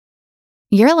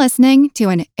You're listening to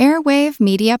an Airwave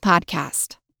Media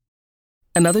Podcast.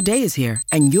 Another day is here,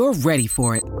 and you're ready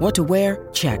for it. What to wear?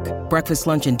 Check. Breakfast,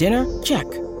 lunch, and dinner? Check.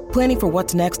 Planning for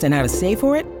what's next and how to save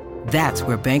for it? That's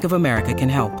where Bank of America can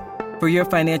help. For your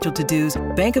financial to-dos,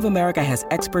 Bank of America has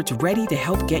experts ready to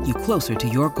help get you closer to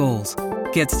your goals.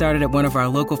 Get started at one of our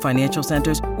local financial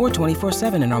centers or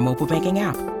 24/7 in our mobile banking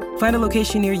app. Find a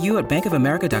location near you at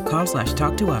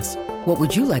bankofamerica.com/talktous. What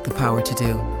would you like the power to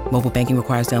do? Mobile banking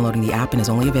requires downloading the app and is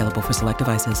only available for select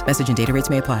devices. Message and data rates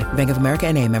may apply. Bank of America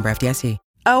N.A., member FDIC.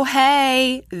 Oh,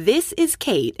 hey, this is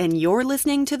Kate, and you're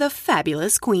listening to the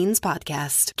Fabulous Queens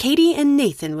podcast. Katie and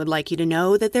Nathan would like you to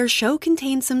know that their show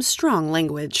contains some strong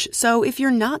language, so if you're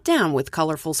not down with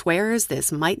colorful swears,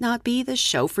 this might not be the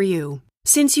show for you.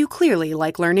 Since you clearly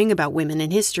like learning about women in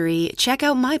history, check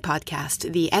out my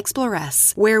podcast, The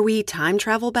Exploress, where we time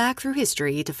travel back through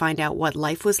history to find out what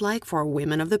life was like for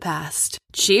women of the past.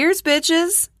 Cheers,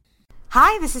 bitches!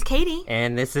 Hi, this is Katie.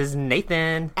 And this is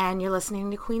Nathan. And you're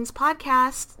listening to Queen's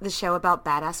Podcast, the show about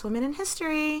badass women in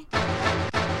history.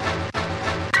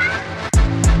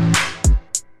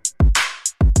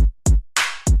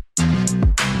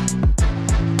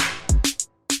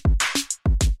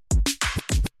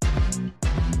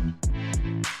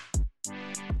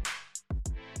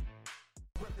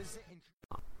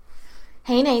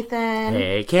 Hey, Nathan.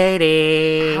 Hey,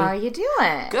 Katie. How are you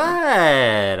doing?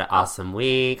 Good. Awesome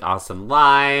week. Awesome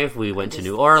life. We went to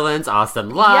New Orleans. Awesome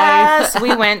life. Yes,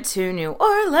 we went to New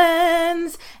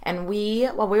Orleans. And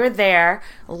while we were there,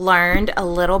 learned a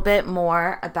little bit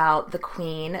more about the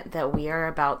queen that we are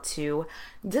about to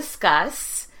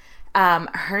discuss.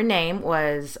 Her name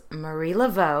was Marie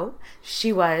Laveau.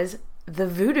 She was the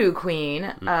voodoo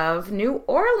queen of New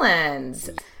Orleans.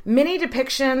 Many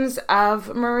depictions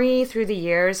of Marie through the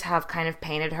years have kind of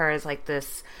painted her as like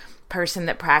this person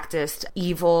that practiced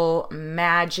evil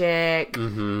magic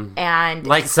and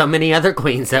like so many other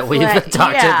queens that we've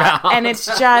talked about. And it's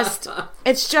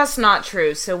just not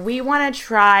true. So we want to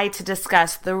try to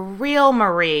discuss the real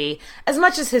Marie as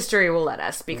much as history will let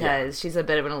us, because she's a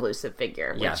bit of an elusive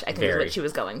figure, which I think is what she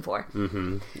was going for.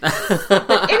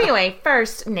 But anyway,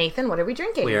 first, Nathan, what are we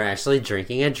drinking? We are actually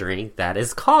drinking a drink that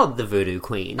is called the Voodoo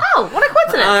Queen. Oh, what a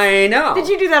coincidence. I know. Did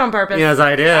you do that on purpose? Yes,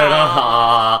 I did.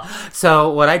 Oh.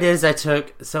 So what I did is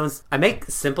I make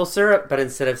simple syrup, but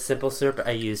instead of simple syrup,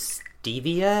 I use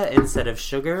stevia instead of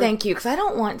sugar. Thank you, because I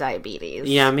don't want diabetes.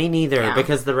 Yeah, me neither,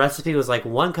 because the recipe was like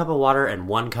 1 cup of water and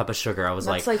 1 cup of sugar. I was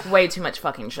That's like way too much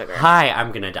fucking sugar. Hi,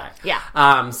 I'm gonna die.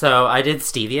 Yeah. So I did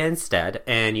stevia instead,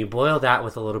 and you boil that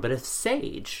with a little bit of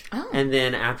sage. Oh. And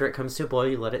then after it comes to a boil,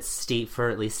 you let it steep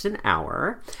for at least an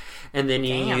hour. And then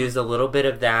you use a little bit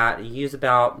of that. You use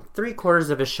about 3/4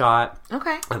 of a shot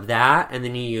of that. And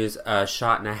then you use a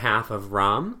shot and a half of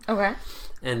rum. Okay.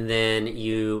 And then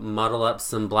you muddle up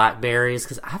some blackberries.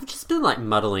 Because I've just been like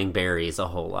muddling berries a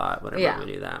whole lot whenever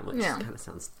we do that. Which kind of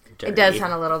sounds dirty. It does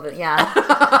sound a little bit,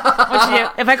 What'd you do?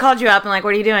 If I called you up and like,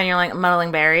 what are you doing? You're like,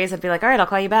 muddling berries. I'd be like, all right, I'll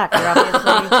call you back. You're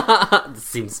obviously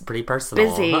seems pretty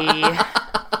personal. Busy.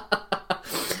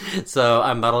 So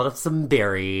I muddled up some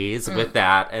berries with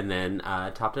that, and then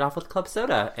topped it off with club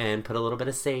soda and put a little bit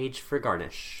of sage for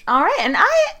garnish. All right, and I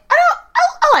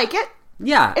like it.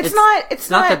 Yeah, it's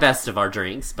not the best of our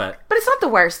drinks, but it's not the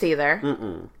worst either.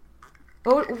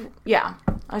 But yeah,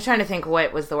 I was trying to think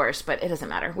what was the worst, but it doesn't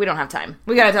matter. We don't have time.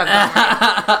 We gotta talk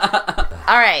about it.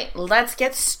 All right, let's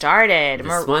get started.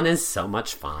 This one is so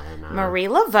much fun. Marie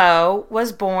Laveau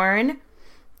was born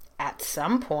at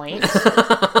some point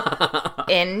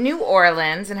in New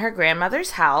Orleans in her grandmother's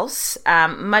house.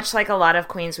 Much like a lot of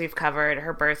queens we've covered,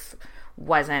 her birth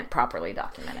wasn't properly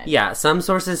documented. Yeah, some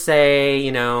sources say,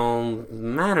 I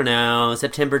don't know,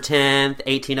 September 10th,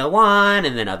 1801,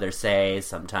 and then others say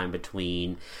sometime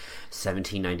between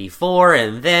 1794,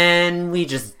 and then we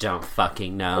just don't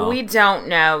fucking know. We don't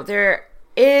know. There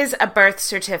is a birth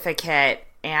certificate,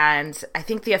 and I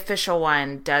think the official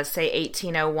one does say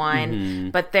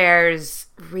 1801, but there's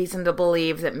reason to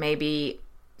believe that maybe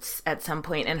at some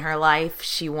point in her life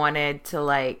she wanted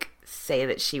to, say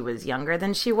that she was younger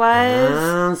than she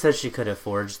was. So she could have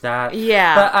forged that.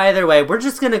 Yeah. But either way, we're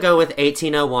just going to go with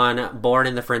 1801, born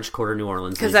in the French Quarter, New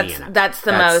Orleans, Louisiana. Because that's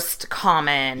the most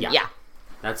common. Yeah.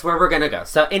 That's where we're going to go.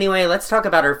 So anyway, let's talk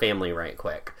about her family right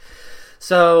quick.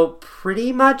 So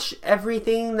pretty much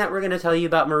everything that we're going to tell you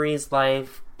about Marie's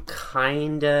life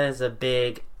kinda is a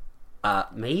big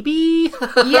maybe?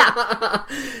 Yeah.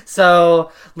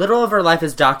 So little of her life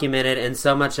is documented, and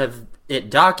so much of it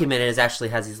documented is actually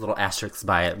has these little asterisks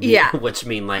by it. Yeah. Which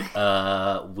mean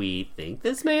we think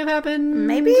this may have happened.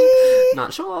 Maybe.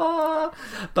 Not sure.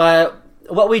 But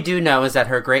what we do know is that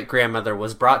her great-grandmother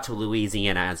was brought to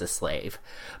Louisiana as a slave.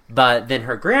 But then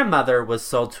her grandmother was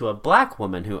sold to a black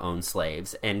woman who owned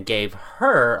slaves and gave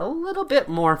her a little bit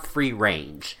more free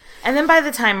range. And then by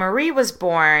the time Marie was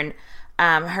born,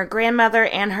 her grandmother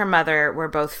and her mother were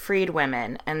both freed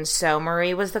women. And so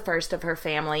Marie was the first of her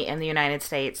family in the United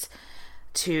States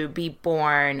to be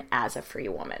born as a free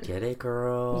woman. Get it,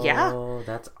 girl? Yeah.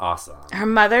 That's awesome. Her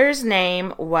mother's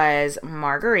name was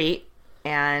Marguerite.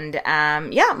 And,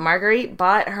 Marguerite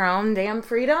bought her own damn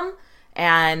freedom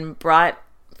and brought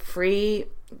free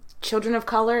children of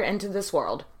color into this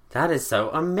world. That is so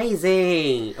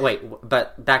amazing. Wait,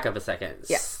 but back up a second.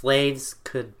 Yeah. Slaves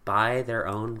could buy their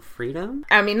own freedom?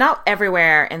 I mean, not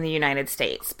everywhere in the United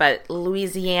States, but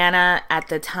Louisiana at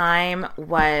the time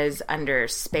was under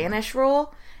Spanish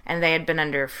rule, and they had been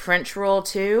under French rule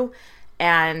too.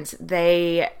 And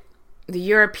the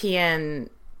Europeans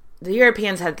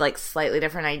had like slightly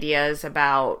different ideas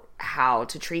about how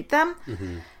to treat them.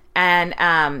 Mm-hmm.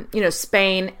 And,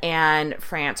 Spain and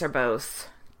France are both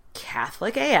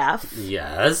Catholic AF.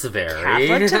 Yes, very.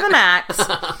 Catholic to the max.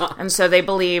 And so they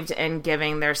believed in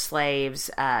giving their slaves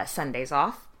Sundays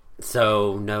off.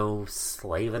 So no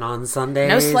slaving on Sundays?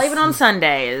 No slaving on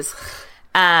Sundays.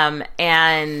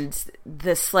 And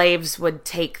the slaves would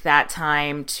take that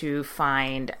time to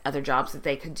find other jobs that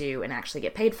they could do and actually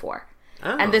get paid for.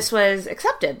 Oh. And this was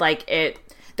accepted.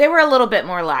 They were a little bit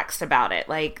more laxed about it.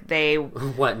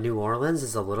 What, New Orleans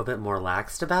is a little bit more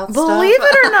laxed about Believe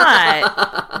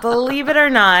stuff? Believe it or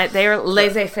not, they were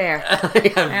laissez-faire.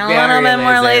 They're a little bit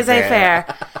more laissez-faire.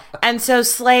 And so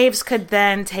slaves could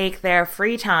then take their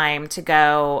free time to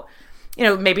go,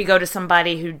 maybe go to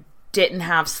somebody who didn't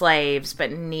have slaves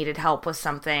but needed help with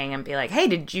something and be like, hey,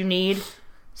 did you need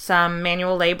some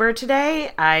manual labor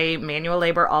today? I manual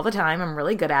labor all the time. I'm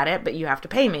really good at it, but you have to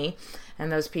pay me.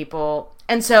 And those people...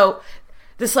 And so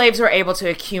the slaves were able to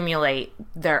accumulate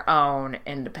their own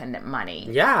independent money.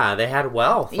 Yeah, they had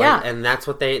wealth. Yeah. And that's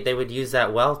what they would use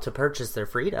that wealth to purchase their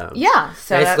freedom. Yeah.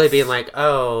 So basically being like,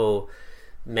 oh,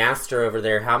 master over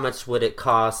there, how much would it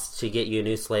cost to get you a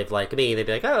new slave like me? They'd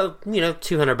be like, oh,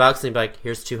 $200. And they'd be like,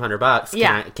 here's $200.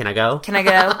 Yeah. Can I go? Can I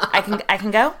go? I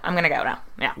can go? I'm going to go now.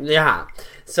 Yeah. Yeah.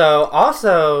 So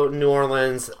also New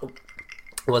Orleans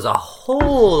was a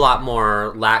whole lot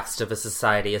more laxed of a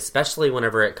society, especially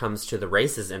whenever it comes to the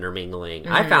races intermingling.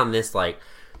 Mm-hmm. I found this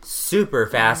super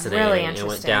fascinating. Really interesting. It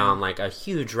went down a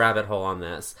huge rabbit hole on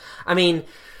this. I mean,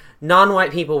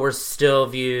 non-white people were still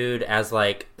viewed as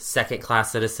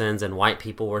second-class citizens, and white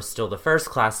people were still the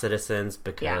first-class citizens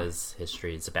because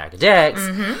history is a bag of dicks.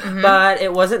 Mm-hmm, mm-hmm. But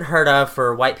it wasn't heard of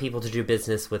for white people to do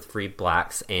business with free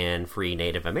blacks and free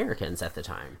Native Americans at the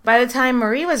time. By the time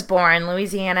Marie was born,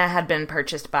 Louisiana had been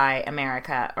purchased by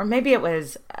America, or maybe it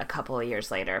was a couple of years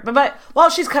later. But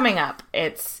while she's coming up,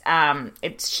 it's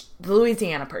the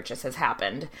Louisiana Purchase has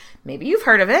happened. Maybe you've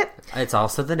heard of it. It's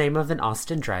also the name of an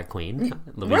Austin drag queen.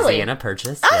 Really?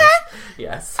 Purchase. Okay.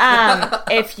 Yes.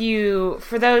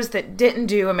 For those that didn't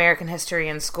do American history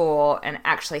in school and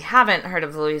actually haven't heard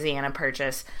of the Louisiana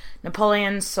Purchase,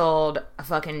 Napoleon sold a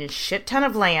fucking shit ton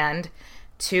of land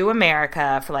to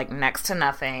America for next to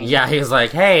nothing. Yeah, he was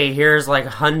like, hey, here's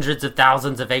hundreds of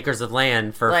thousands of acres of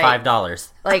land for $5.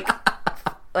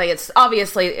 It's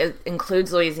obviously, it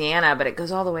includes Louisiana, but it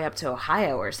goes all the way up to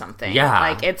Ohio or something.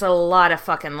 Yeah. It's a lot of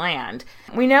fucking land.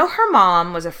 We know her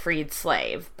mom was a freed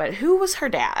slave, but who was her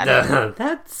dad?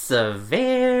 That's a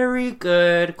very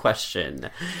good question.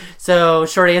 So,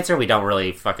 short answer, we don't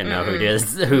really fucking know who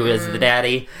is the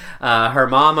daddy. Her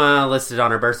mama listed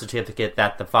on her birth certificate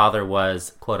that the father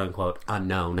was, quote-unquote,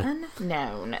 unknown.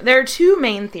 Unknown. There are two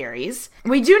main theories.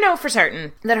 We do know for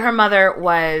certain that her mother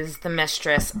was the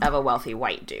mistress of a wealthy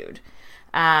white dude.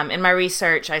 In my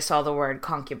research, I saw the word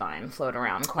concubine float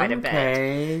around quite a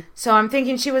bit. So I'm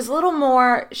thinking she was a little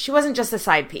more, she wasn't just a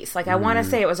side piece. I want to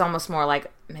say it was almost more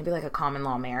maybe a common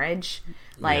law marriage.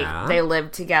 They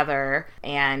lived together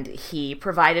and he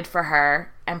provided for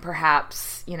her, and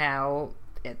perhaps,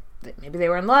 maybe they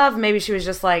were in love. Maybe she was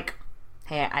just hey,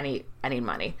 I need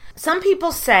money. Some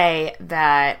people say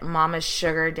that Mama's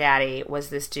sugar daddy was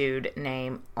this dude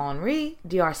named Henri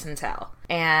d'Arcentel.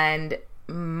 And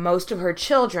most of her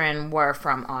children were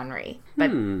from Henri.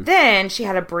 But then she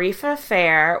had a brief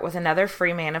affair with another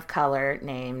free man of color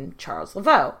named Charles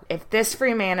Laveau. If this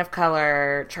free man of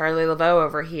color, Charlie Laveau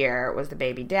over here, was the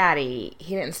baby daddy,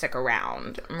 he didn't stick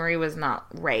around. Marie was not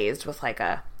raised with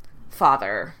a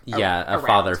father. A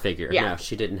father figure. Yeah. No,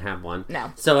 she didn't have one.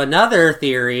 No. So another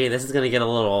theory, this is going to get a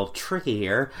little tricky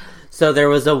here. So there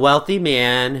was a wealthy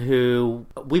man who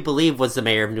we believe was the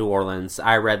mayor of New Orleans.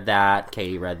 I read that.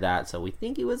 Katie read that. So we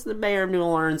think he was the mayor of New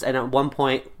Orleans, and at one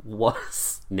point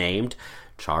was named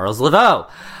Charles Laveau.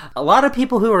 A lot of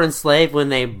people who were enslaved, when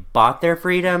they bought their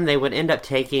freedom, they would end up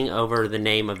taking over the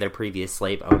name of their previous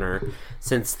slave owner,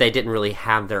 since they didn't really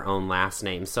have their own last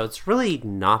name. So it's really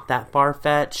not that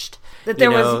far-fetched. That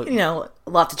there was,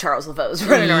 lots of Charles Laveaus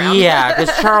running around. Yeah,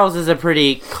 because Charles is a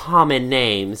pretty common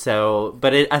name. So,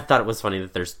 but I thought it was funny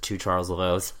that there's 2 Charles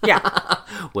Laveaus. Yeah.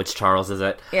 Which Charles is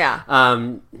it? Yeah.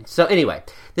 So anyway,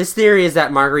 this theory is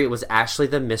that Marguerite was actually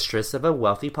the mistress of a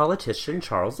wealthy politician,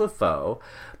 Charles Laveau,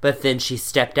 but then she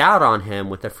stepped out on him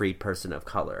with a freed person of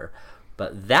color.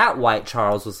 But that white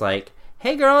Charles was like,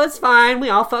 hey girl, it's fine.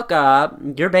 We all fuck up.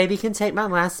 Your baby can take my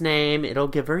last name. It'll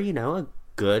give her, a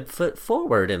good foot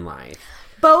forward in life.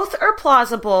 Both are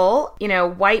plausible.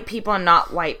 White people and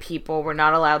not white people were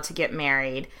not allowed to get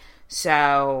married.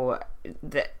 So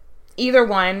either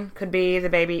one could be the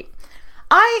baby.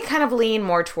 I kind of lean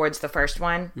more towards the first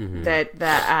one. Mm-hmm. That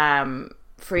the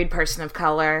freed person of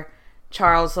color,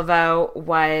 Charles Laveau,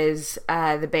 was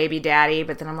the baby daddy.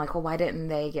 But then I'm like, well, why didn't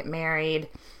they get married?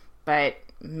 But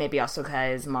maybe also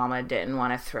because Mama didn't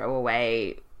want to throw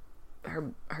away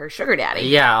her sugar daddy.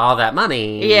 Yeah, all that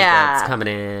money that's coming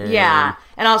in. Yeah.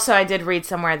 And also I did read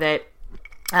somewhere that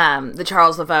the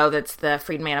Charles Laveau, that's the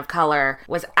freed man of color,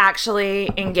 was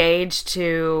actually engaged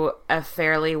to a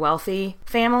fairly wealthy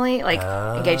family,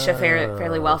 engaged to a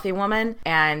fairly wealthy woman,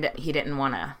 and he didn't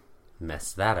want to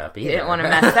mess that up either. He didn't want to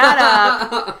mess that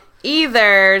up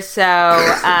either. So,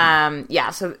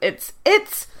 so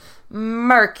it's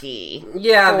murky.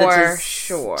 Yeah, for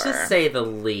sure. To say the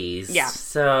least. Yeah.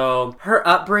 So, her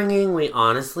upbringing, we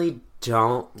honestly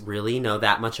don't really know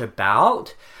that much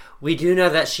about. We do know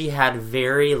that she had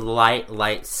very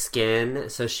light skin,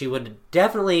 so she would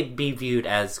definitely be viewed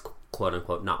as,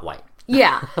 quote-unquote, not white.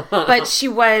 Yeah, but she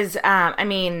was,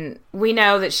 we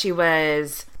know that she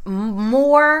was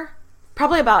more,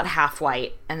 probably about half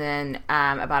white, and then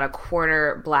about a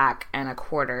quarter black and a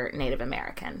quarter Native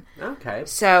American. Okay.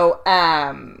 So,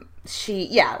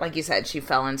 like you said, she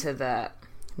fell into the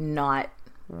not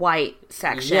white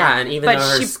section. Yeah, and even though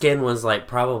her skin was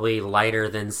probably lighter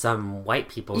than some white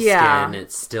people's skin, it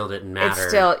still didn't matter.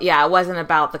 It wasn't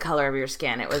about the color of your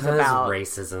skin. It was about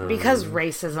racism. Because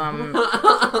racism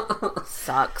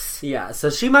sucks. Yeah, so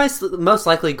she most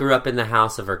likely grew up in the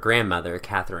house of her grandmother,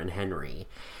 Catherine Henry.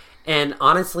 And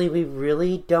honestly, we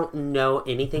really don't know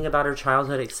anything about her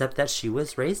childhood except that she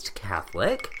was raised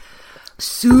Catholic.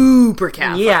 Super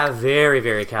Catholic. Yeah, very,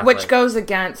 very Catholic. Which goes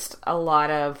against a lot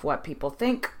of what people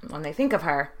think when they think of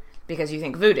her, because you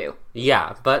think voodoo.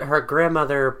 Yeah, but her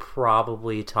grandmother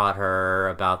probably taught her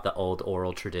about the old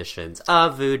oral traditions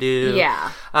of voodoo.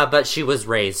 Yeah. But she was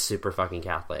raised super fucking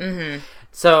Catholic. Mm-hmm.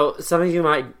 So some of you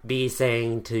might be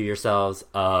saying to yourselves,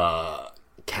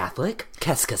 Catholic?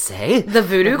 Qu'est-ce que c'est? The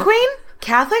voodoo queen?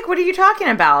 Catholic? What are you talking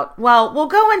about? Well, we'll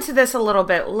go into this a little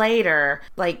bit later.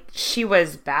 She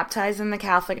was baptized in the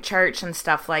Catholic Church and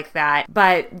stuff like that.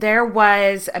 But there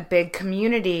was a big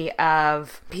community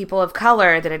of people of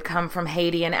color that had come from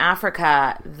Haiti and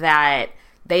Africa that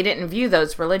they didn't view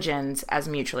those religions as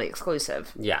mutually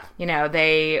exclusive. Yeah.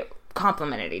 They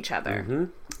complemented each other. Mm-hmm.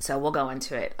 So we'll go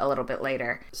into it a little bit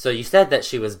later. So you said that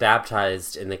she was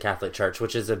baptized in the Catholic Church,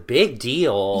 which is a big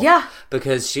deal. Yeah.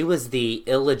 Because she was the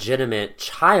illegitimate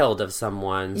child of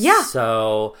someone. Yeah.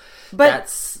 So but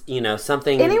that's,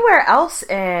 something... Anywhere else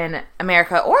in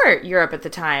America or Europe at the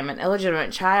time, an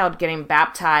illegitimate child getting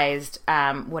baptized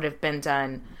would have been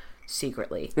done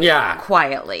secretly. Yeah.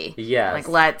 Quietly. Yes.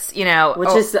 Let's, Which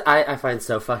is, I find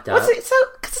so fucked up. Cause it's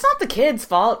not the kid's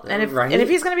fault. And if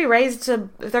he's going to be raised if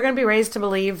they're going to be raised to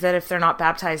believe that if they're not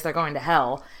baptized, they're going to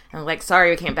hell. And sorry,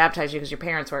 we can't baptize you because your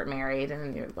parents weren't married.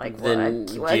 And you're like, then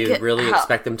do you really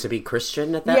expect them to be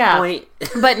Christian at that point?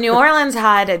 But New Orleans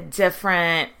had a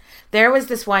different... There was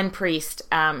this one priest,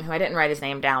 who I didn't write his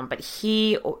name down, but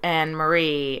he and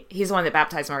Marie, he's the one that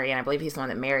baptized Marie, and I believe he's the one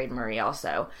that married Marie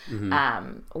also,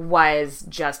 was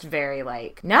just very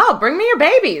no, bring me your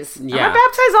babies. Yeah. I'm going to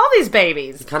baptize all these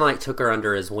babies. He kind of took her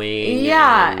under his wing.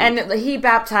 Yeah, and he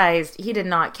did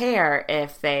not care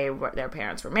if their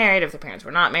parents were married, if their parents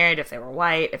were not married, if they were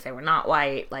white, if they were not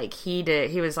white.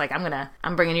 He was like,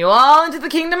 I'm bringing you all into the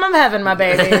kingdom of heaven, my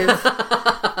babies.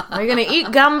 We're going to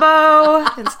eat gumbo.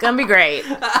 It's going to be great.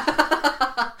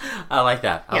 I like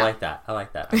that. I like that.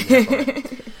 I'm here for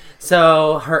it.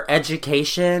 So her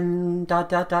education, ...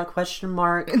 question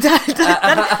mark.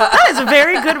 That is a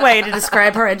very good way to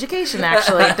describe her education,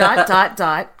 actually. ...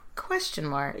 question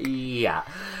mark. Yeah.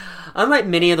 Unlike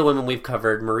many of the women we've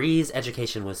covered, Marie's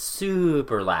education was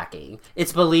super lacking.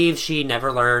 It's believed she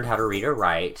never learned how to read or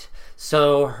write.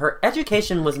 So her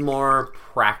education was more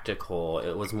practical.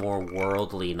 It was more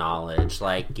worldly knowledge,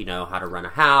 like, you know, how to run a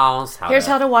house. Here's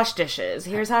how to wash dishes.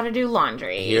 Here's how to do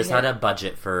laundry. Here's how to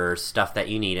budget for stuff that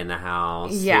you need in the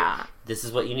house. Yeah. This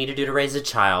is what you need to do to raise a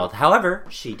child. However,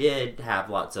 she did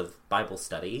have lots of Bible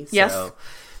study. Yes. So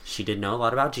she did know a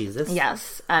lot about Jesus.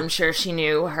 Yes. I'm sure she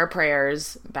knew her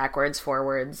prayers backwards,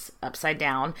 forwards, upside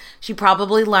down. She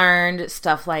probably learned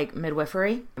stuff like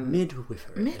midwifery.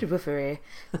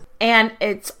 And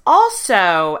it's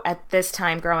also, at this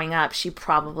time growing up, she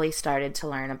probably started to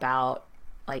learn about,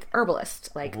 like, herbalists.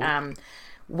 Like,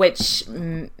 which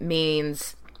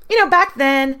means, you know, back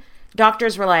then,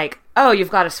 doctors were like, oh, you've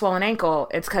got a swollen ankle.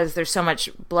 It's because there's so much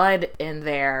blood in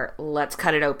there. Let's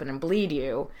cut it open and bleed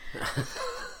you.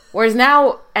 Whereas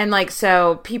now, and like,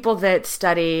 so people that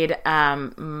studied,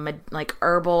 like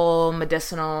herbal,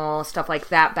 medicinal, stuff like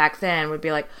that back then would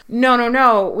be like,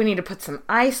 no, we need to put some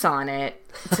ice on it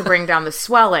to bring down the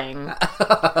swelling.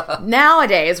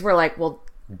 Nowadays, we're like, well,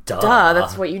 duh,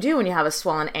 that's what you do when you have a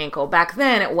swollen ankle. Back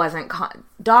then, it wasn't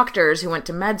doctors who went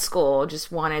to med school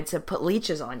just wanted to put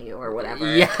leeches on you or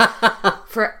whatever. Yeah.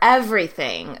 For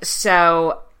everything.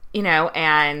 So, you know,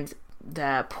 and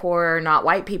the poor, not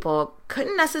white people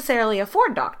couldn't necessarily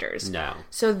afford doctors. No.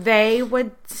 So they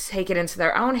would take it into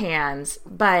their own hands,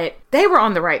 but they were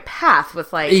on the right path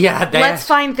with like, let's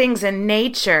find things in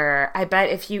nature. I bet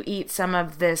if you eat some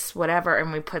of this whatever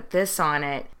and we put this on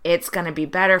it, it's going to be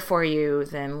better for you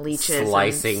than leeches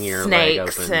slicing and your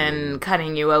snakes leg open and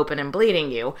cutting you open and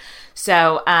bleeding you.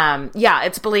 So,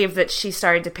 it's believed that she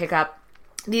started to pick up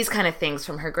these kind of things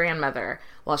from her grandmother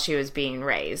while she was being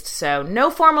raised. So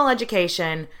no formal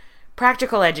education,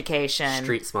 practical education.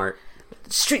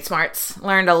 Street smarts.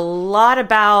 Learned a lot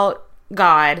about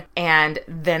God and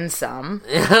then some.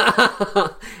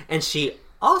 And she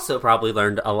also probably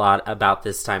learned a lot about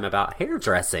this time about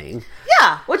hairdressing.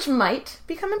 Yeah, which might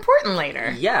become important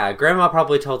later. Yeah, Grandma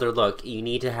probably told her, look, you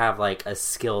need to have like a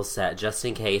skill set just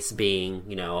in case being,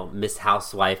 you know, Miss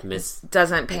Housewife,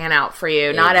 doesn't pan out for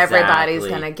you. Not everybody's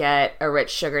going to get a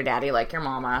rich sugar daddy like your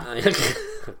mama.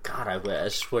 God, I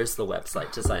wish. Where's the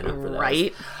website to sign up for that?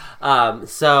 Right.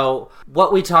 So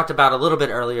what we talked about a little bit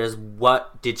earlier is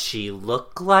what did she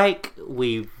look like?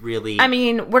 We're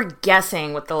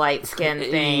guessing with the light skin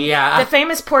thing. Yeah. The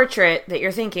famous portrait that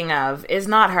you're thinking of is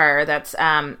not her. That's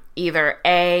either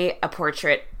A, a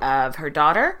portrait of her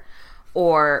daughter,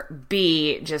 or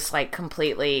B, just like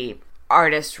completely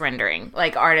artist rendering.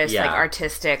 Like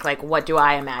artistic, like what do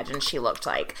I imagine she looked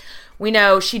like? We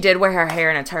know she did wear her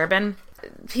hair in a turban.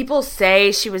 People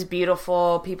say she was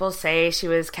beautiful. People say she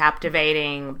was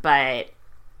captivating, but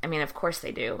I mean, of course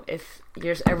they do. If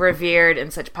you're a revered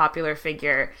and such popular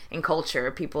figure in culture,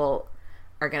 people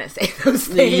are going to say those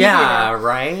things. Yeah,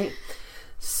 right?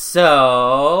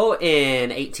 So,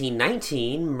 in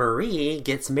 1819, Marie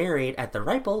gets married at the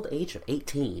ripe old age of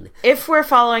 18. If we're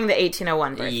following the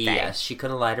 1801 birthday. Yes, she could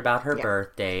have lied about her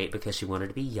birth date because she wanted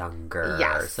to be younger.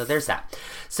 Yes. So there's that.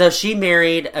 So she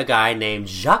married a guy named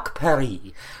Jacques Paris.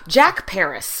 Jack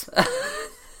Paris.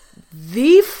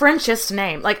 The Frenchest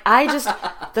name. Like,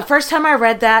 the first time I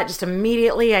read that, just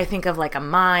immediately I think of like a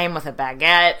mime with a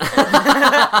baguette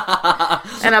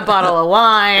and a bottle of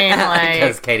wine.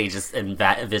 Because Katie just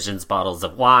envisions bottles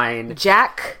of wine.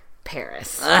 Jack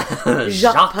Paris.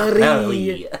 Jacques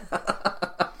Paris.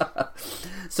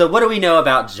 So what do we know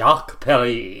about Jacques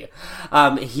Paris?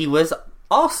 He was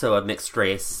also a mixed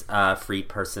race free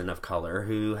person of color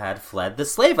who had fled the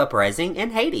slave uprising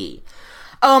in Haiti.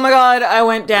 Oh my God, I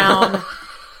went down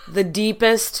the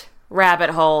deepest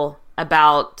rabbit hole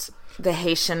about the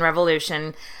Haitian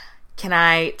Revolution. Can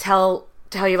I tell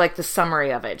you like the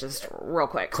summary of it just real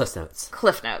quick? Cliff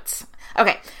Notes.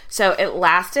 Okay, so it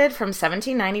lasted from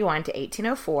 1791 to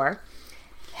 1804.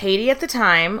 Haiti at the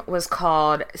time was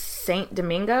called Saint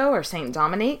Domingo or Saint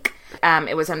Dominique.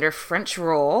 It was under French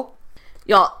rule.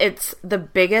 Y'all, it's the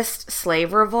biggest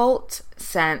slave revolt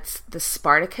since the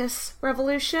Spartacus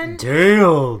Revolution.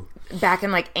 Damn! Back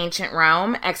in, like, ancient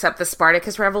Rome, except the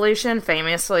Spartacus Revolution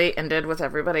famously ended with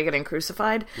everybody getting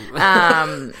crucified.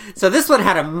 So this one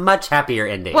had a much happier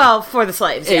ending. Well, for the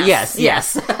slaves, yes.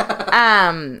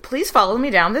 Please follow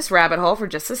me down this rabbit hole for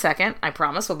just a second. I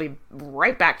promise we'll be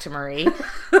right back to Marie.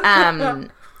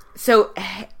 So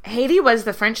Haiti was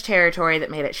the French territory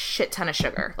that made a shit ton of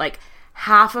sugar. Like,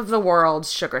 half of the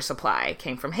world's sugar supply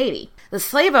came from Haiti. The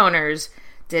slave owners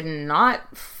did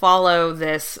not follow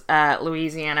this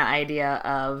Louisiana idea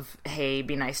of, hey,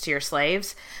 be nice to your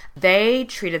slaves. They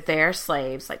treated their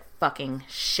slaves like fucking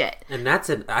shit. And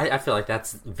I feel like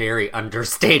that's very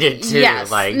understated too.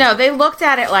 Yes. No, they looked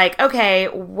at it like, okay,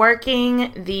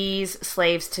 working these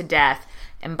slaves to death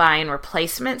and buying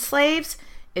replacement slaves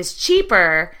is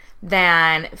cheaper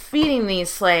than feeding these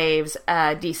slaves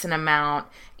a decent amount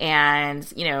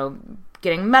and,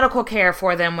 getting medical care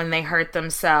for them when they hurt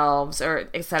themselves, or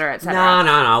et cetera, et cetera.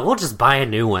 No. We'll just buy a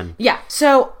new one. Yeah.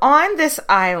 So on this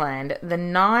island, the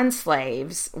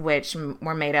non-slaves, which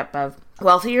were made up of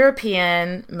wealthy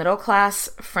European,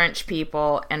 middle-class French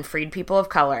people, and freed people of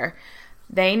color,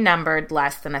 they numbered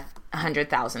less than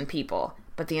 100,000 people.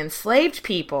 But the enslaved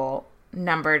people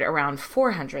numbered around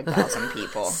 400,000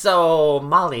 people. So,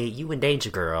 Molly, you in danger,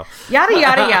 girl. Yada,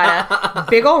 yada, yada.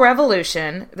 Big ol'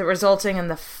 revolution that resulting in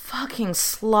the fucking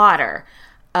slaughter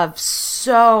of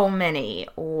so many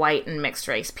white and mixed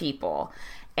race people.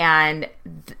 And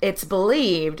it's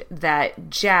believed that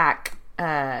Jack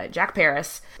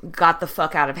Paris got the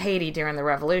fuck out of Haiti during the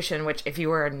revolution, which if you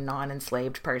were a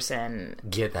non-enslaved person...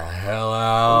 Get the hell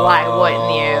out. Why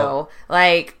wouldn't you?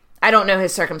 I don't know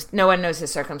his no one knows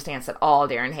his circumstance at all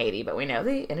during Haiti, but we know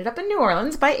they ended up in New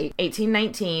Orleans by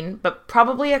 1819, but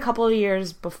probably a couple of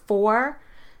years before,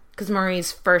 because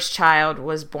Marie's first child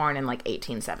was born in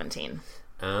 1817.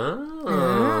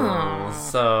 Oh.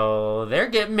 So they're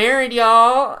getting married,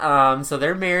 y'all. So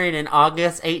they're married in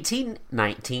August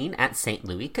 1819 at St.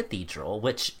 Louis Cathedral,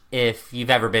 which, if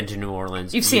you've ever been to New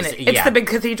Orleans... You've seen it. It's the big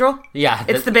cathedral? Yeah.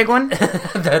 It's the big one?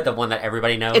 the one that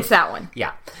everybody knows? It's that one.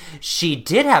 Yeah. She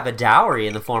did have a dowry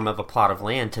in the form of a plot of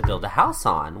land to build a house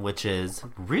on, which is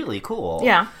really cool.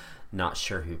 Yeah. Not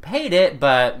sure who paid it,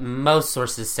 but most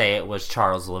sources say it was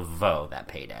Charles Laveau that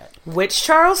paid it. Which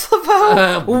Charles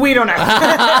Laveau? We don't know.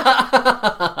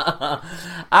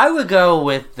 I would go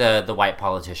with the white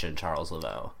politician Charles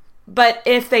Laveau. But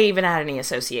if they even had any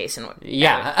association with...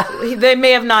 Yeah. They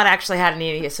may have not actually had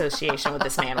any association with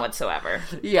this man whatsoever.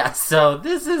 Yeah, so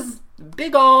this is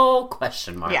big ol'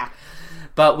 question mark. Yeah.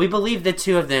 But we believe the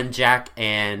two of them, Jack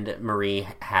and Marie,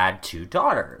 had 2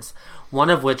 daughters. One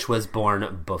of which was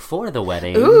born before the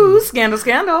wedding. Ooh, scandal,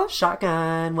 scandal.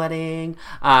 Shotgun wedding.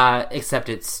 Except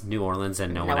it's New Orleans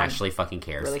and no one actually fucking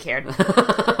cares. Really cared.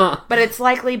 But it's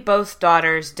likely both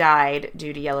daughters died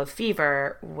due to yellow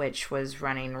fever, which was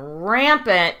running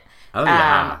rampant. Oh,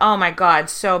 yeah. Oh, my God,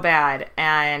 so bad.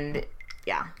 And,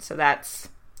 yeah, so that's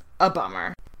a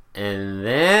bummer. And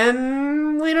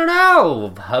then, we don't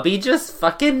know. Hubby just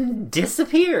fucking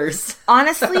disappears.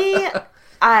 Honestly,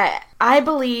 I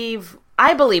believe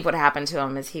what happened to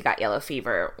him is he got yellow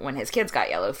fever when his kids got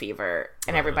yellow fever,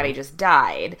 and everybody just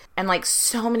died. And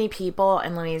so many people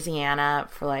in Louisiana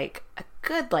for a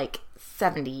good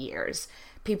 70 years,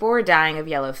 people were dying of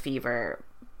yellow fever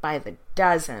by the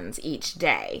dozens each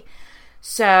day.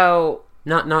 So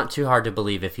not too hard to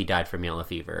believe if he died from yellow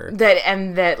fever.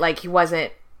 That he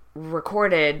wasn't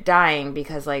recorded dying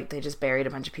because they just buried a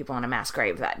bunch of people in a mass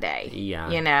grave that day.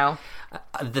 Yeah.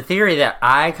 The theory that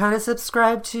I kind of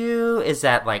subscribe to is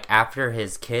that after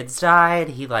his kids died,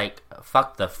 he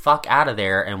fucked the fuck out of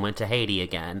there and went to Haiti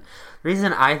again. The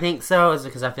reason I think so is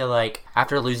because I feel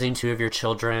after losing 2 of your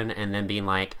children and then being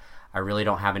I really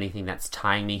don't have anything that's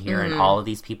tying me here, and all of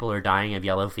these people are dying of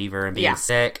yellow fever and being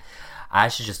sick, I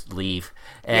should just leave.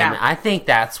 And I think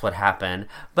that's what happened.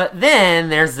 But then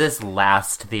there's this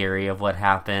last theory of what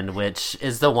happened, which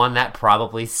is the one that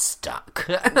probably stuck.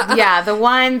 Yeah, the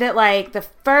one that, the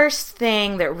first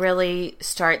thing that really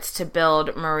starts to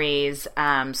build Marie's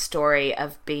story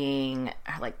of being,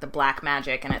 the black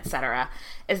magic and etc.,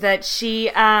 is that she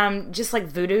just,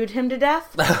 voodooed him to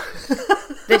death.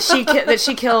 that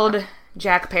she killed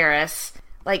Jack Paris.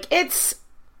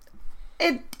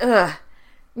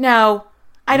 No,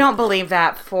 I don't believe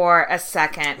that for a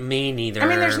second. Me neither. I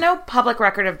mean, there's no public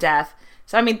record of death.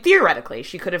 So, I mean, theoretically,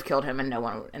 she could have killed him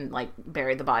and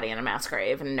buried the body in a mass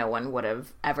grave and no one would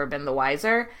have ever been the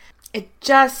wiser. It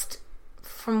just,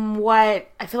 from what,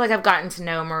 I feel like I've gotten to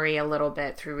know Marie a little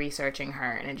bit through researching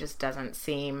her, and it just doesn't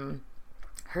seem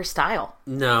her style.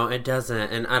 No, it doesn't.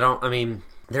 And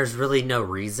there's really no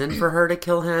reason for her to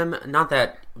kill him. Not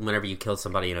that whenever you kill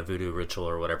somebody in a voodoo ritual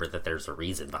or whatever that there's a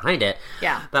reason behind it.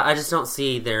 Yeah. But I just don't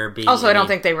see there being... Also, I don't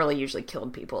think they really usually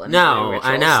killed people in voodoo rituals.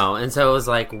 I know. And so it was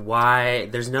why?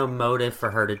 There's no motive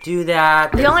for her to do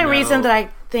that. The only reason that I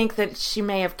think that she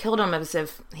may have killed him is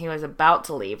if he was about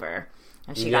to leave her.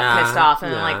 And she got pissed off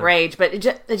and rage. But it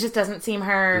just doesn't seem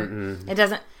her... Mm-mm. It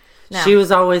doesn't... No. She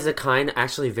was always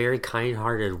actually very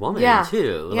kind-hearted woman,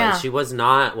 too. Like, she was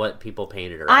not what people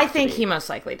painted her I out think to be. he most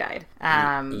likely died.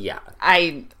 Yeah.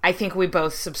 I think we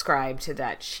both subscribe to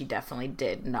that. She definitely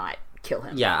did not kill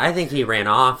him. Yeah, I think he ran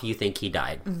off. You think he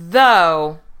died.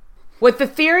 Though, with the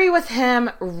theory with him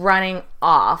running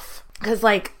off, because,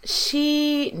 like,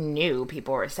 she knew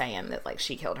people were saying that, like,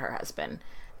 she killed her husband.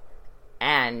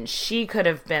 And she could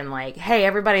have been like, hey,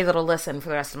 everybody that'll listen for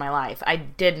the rest of my life, I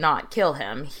did not kill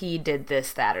him. He did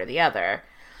this, that, or the other.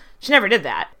 She never did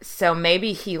that. So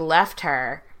maybe he left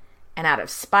her, and out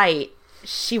of spite,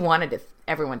 she wanted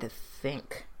everyone to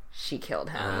think she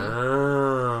killed him.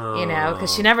 Oh. You know,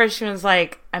 because she was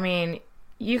like, I mean,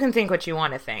 you can think what you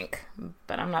want to think,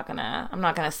 but I'm not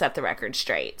gonna set the record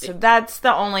straight. So that's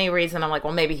the only reason I'm like,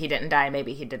 well, maybe he didn't die,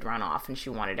 maybe he did run off, and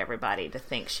she wanted everybody to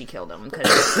think she killed him,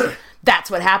 because that's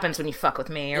what happens when you fuck with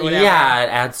me, or whatever. Yeah, it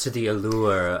adds to the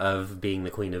allure of being the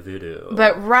queen of voodoo.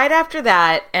 But right after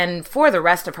that, and for the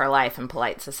rest of her life in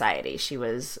polite society, she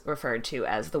was referred to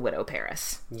as the Widow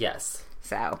Paris. Yes.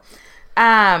 So,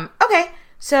 okay.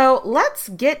 So let's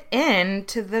get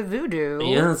into the voodoo.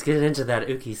 Yeah, let's get into that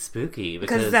ooky spooky.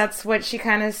 Because that's what she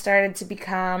kind of started to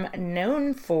become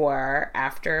known for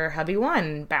after Hubby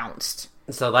One bounced.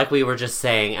 So like we were just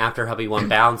saying, after Hubby One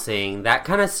bouncing, that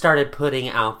kind of started putting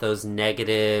out those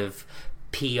negative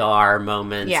PR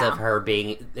moments of her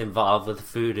being involved with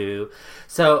voodoo.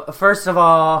 So first of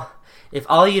all, if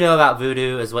all you know about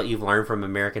voodoo is what you've learned from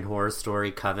American Horror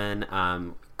Story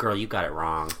Coven, girl, you got it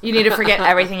wrong. You need to forget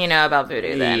everything you know about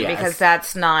voodoo then, because that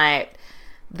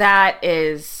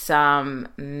is some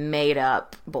made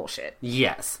up bullshit.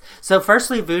 Yes. So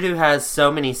firstly, voodoo has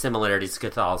so many similarities to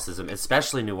Catholicism,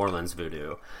 especially New Orleans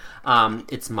voodoo.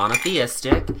 It's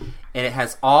monotheistic, and it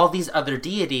has all these other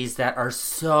deities that are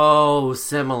so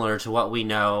similar to what we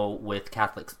know with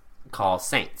Catholics call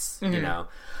saints, you know.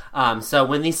 So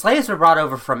when these slaves were brought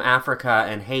over from Africa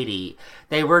and Haiti,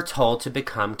 they were told to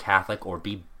become Catholic or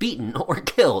be beaten or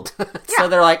killed. So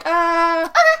they're like, okay,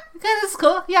 that's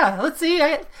cool. Yeah, let's see.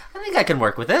 I think I can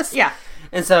work with this. Yeah.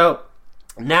 And so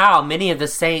now many of the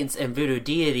saints and voodoo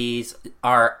deities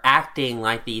are acting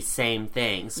like these same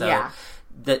things. So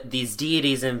these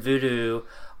deities in voodoo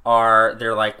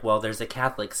they're like, well, there's a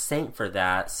Catholic saint for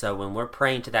that. So when we're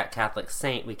praying to that Catholic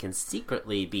saint, we can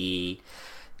secretly be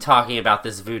talking about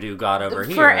this voodoo god over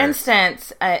here. For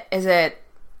instance, is it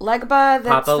Legba?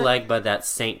 Papa Legba, that's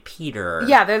St. Peter.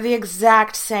 Yeah, they're the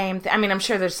exact same I mean, I'm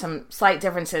sure there's some slight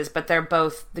differences, but they're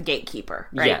both the gatekeeper,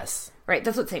 right? Yes. Right,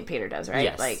 that's what St. Peter does, right?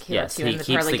 Yes. Like, he lets you in the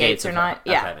keeps pearly gates or not?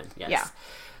 Of heaven. Yes. Yeah.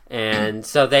 And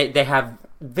so they have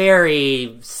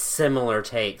very similar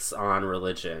takes on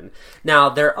religion. Now,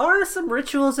 there are some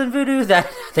rituals in voodoo that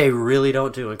they really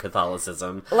don't do in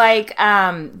Catholicism. Like,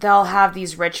 they'll have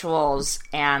these rituals,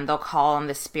 and they'll call on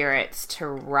the spirits to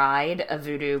ride a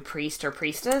voodoo priest or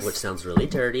priestess. Which sounds really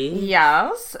dirty.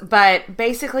 Yes, but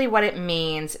basically what it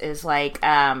means is, like,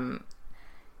 I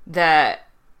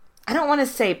don't want to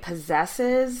say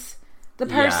possesses the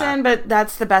person, but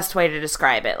that's the best way to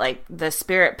describe it. Like, the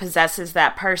spirit possesses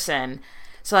that person.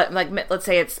 So, like, let's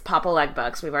say it's Papa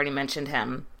Legba, we've already mentioned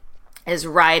him, is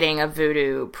riding a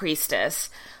voodoo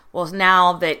priestess. Well,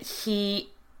 now that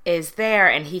he is there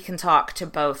and he can talk to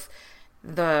both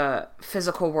the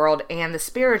physical world and the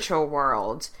spiritual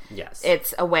world,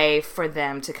 it's a way for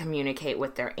them to communicate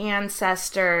with their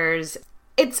ancestors.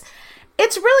 It's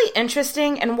really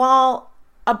interesting, and while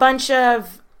a bunch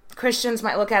of Christians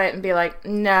might look at it and be like,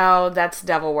 no, that's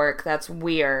devil work, that's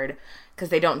weird, because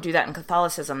they don't do that in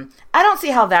Catholicism. I don't see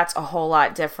how that's a whole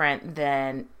lot different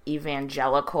than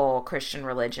evangelical Christian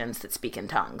religions that speak in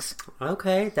tongues.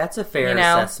 Okay, that's a fair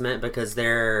assessment, because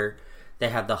they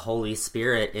have the Holy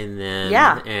Spirit in them.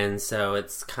 Yeah. And so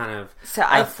it's kind of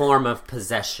a form of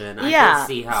possession. I can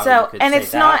see how you could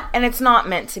say that. And it's not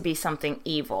meant to be something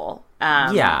evil.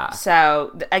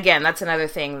 So, again, that's another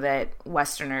thing that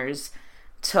Westerners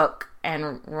took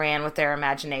and ran with their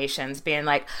imaginations, being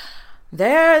like,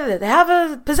 they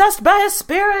have possessed by a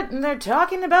spirit, and they're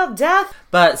talking about death.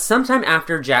 But sometime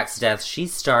after Jack's death, she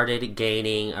started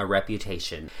gaining a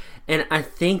reputation. And I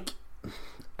think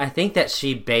that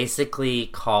she basically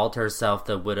called herself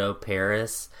the Widow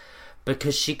Paris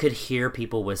because she could hear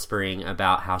people whispering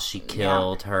about how she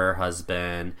killed her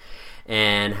husband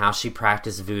and how she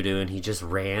practiced voodoo and he just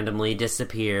randomly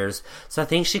disappears. So I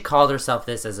think she called herself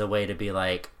this as a way to be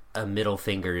like a middle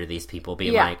finger to these people,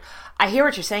 being like, I hear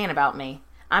what you're saying about me.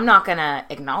 I'm not going to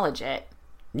acknowledge it.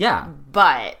 Yeah.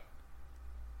 But,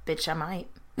 bitch, I might.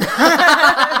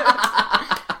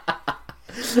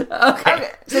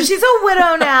 Okay. So she's a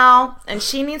widow now, and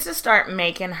she needs to start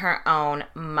making her own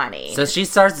money. So she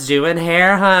starts doing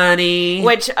hair, honey.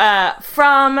 Which,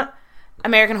 from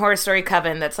American Horror Story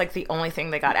Coven, that's like the only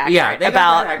thing they got accurate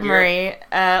about Marie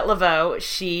Laveau.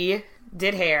 She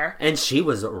did hair. And she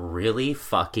was really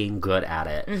fucking good at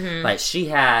it. Mm-hmm. Like, she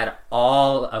had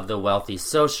all of the wealthy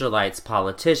socialites,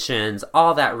 politicians,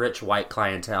 all that rich white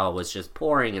clientele was just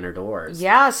pouring in her doors.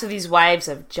 Yeah, so these wives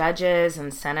of judges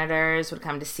and senators would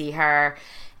come to see her,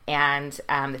 and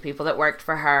the people that worked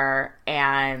for her.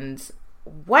 And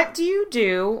what do you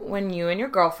do when you and your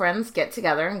girlfriends get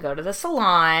together and go to the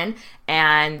salon,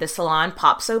 and the salon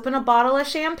pops open a bottle of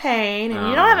champagne, and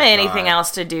you don't have anything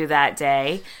else to do that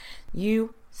day?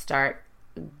 You start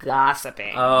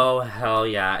gossiping. Oh, hell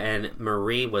yeah. And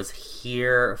Marie was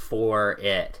here for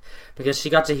it because she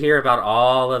got to hear about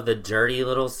all of the dirty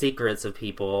little secrets of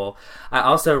people. I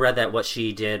also read that what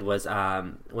she did was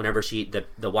whenever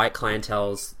the white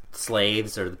clientele's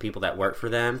slaves or the people that worked for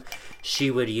them,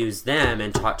 she would use them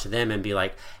and talk to them and be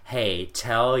like, hey,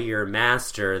 tell your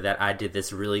master that I did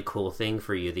this really cool thing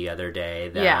for you the other day,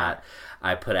 that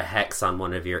I put a hex on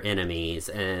one of your enemies,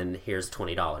 and here's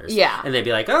 $20. Yeah. And they'd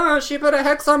be like, oh, she put a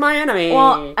hex on my enemy.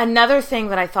 Well, another thing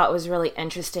that I thought was really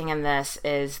interesting in this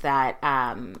is that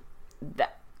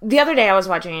the other day I was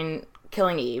watching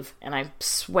Killing Eve, and I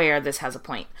swear this has a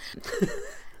point.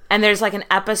 And there's like an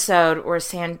episode where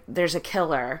there's a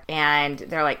killer, and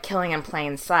they're like killing in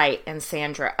plain sight, and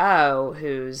Sandra Oh,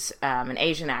 who's an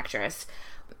Asian actress.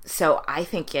 So I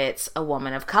think it's a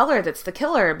woman of color that's the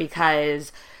killer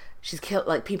because she's killed,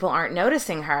 like, people aren't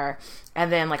noticing her.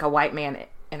 And then like a white man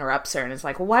interrupts her and is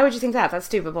like, well, why would you think that? That's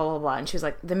stupid, blah, blah, blah. And she's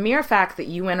like, the mere fact that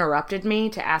you interrupted me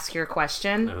to ask your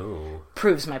question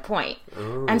proves my point.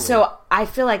 Ooh. And so I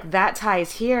feel like that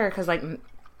ties here because, like,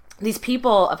 these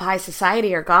people of high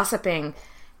society are gossiping,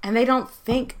 and they don't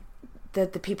think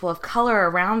that the people of color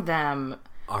around them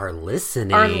are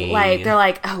listening. Or like, they're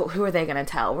like, oh, who are they going to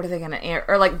tell? What are they going to,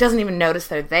 or like, doesn't even notice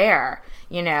they're there,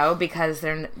 you know, because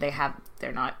they're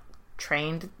not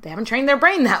trained. They haven't trained their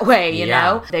brain that way, you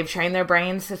know. They've trained their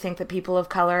brains to think that people of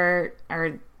color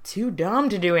are too dumb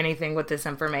to do anything with this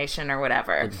information or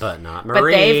whatever. But not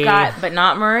Marie. But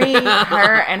not Marie.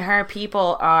 Her and her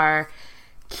people are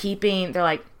they're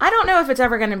like, I don't know if it's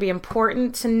ever going to be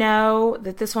important to know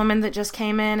that this woman that just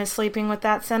came in is sleeping with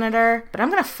that senator, but I'm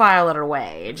going to file it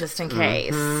away just in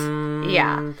case. Mm-hmm.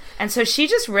 Yeah. And so she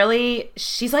just really,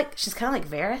 she's kind of like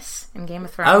Varys in Game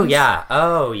of Thrones. Oh yeah.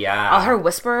 All her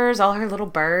whispers, all her little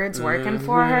birds working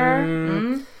for her.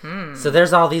 Mm-hmm. So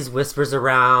there's all these whispers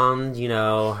around, you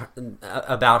know,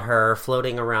 about her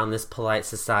floating around this polite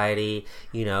society.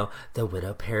 You know, the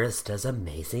Widow Paris does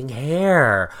amazing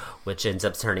hair, which ends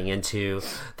up turning into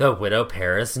the Widow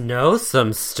Paris knows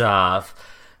some stuff.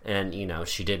 And, you know,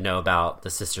 she did know about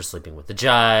the sister sleeping with the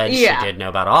judge. Yeah. She did know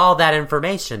about all that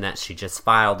information that she just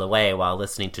filed away while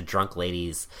listening to drunk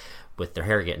ladies with their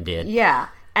hair getting did. Yeah.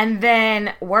 And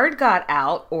then word got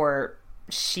out, or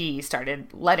she started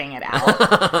letting it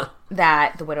out,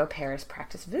 that the Widow Paris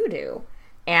practiced voodoo.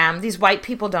 And these white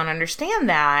people don't understand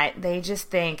that. They just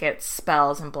think it's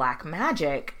spells and black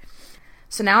magic.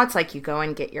 So now it's like you go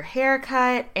and get your hair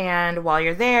cut, and while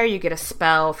you're there, you get a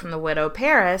spell from the Widow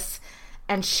Paris,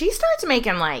 and she starts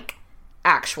making, like,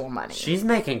 actual money. She's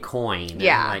making coin.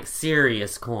 Yeah. Like,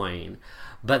 serious coin.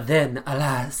 But then,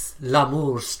 alas,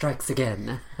 l'amour strikes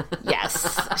again.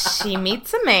 Yes. She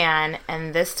meets a man,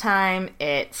 and this time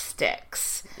it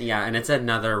sticks. Yeah, and it's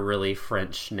another really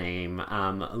French name.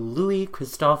 Louis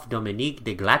Christophe Dominique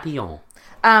de Glapillon.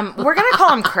 We're going to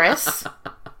call him Chris.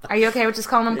 Are you okay with just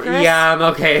calling him Chris? Yeah, I'm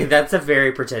okay. That's a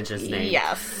very pretentious name.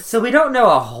 Yes. So we don't know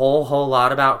a whole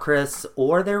lot about Chris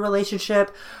or their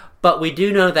relationship, but we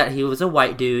do know that he was a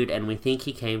white dude, and we think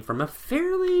he came from a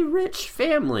fairly rich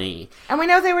family. And we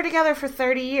know they were together for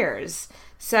 30 years.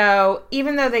 So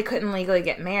even though they couldn't legally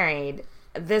get married,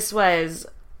 this was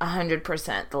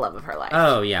 100% the love of her life.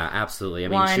 Oh, yeah, absolutely. I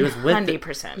mean, 100%. She was with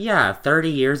 100%. Yeah, 30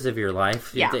 years of your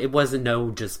life. Yeah. It wasn't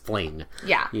no just fling.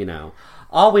 Yeah. You know.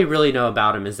 All we really know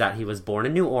about him is that he was born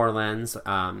in New Orleans.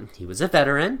 He was a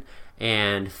veteran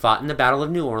and fought in the Battle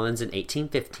of New Orleans in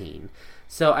 1815.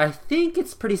 So I think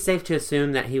it's pretty safe to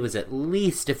assume that he was at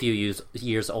least a few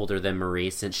years older than Marie,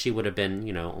 since she would have been,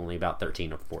 you know, only about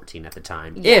 13 or 14 at the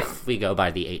time, if we go by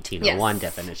the 1801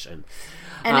 definition.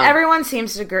 And everyone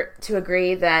seems to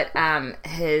agree that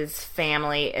his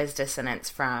family is descendants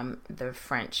from the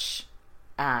French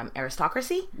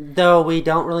aristocracy. Though we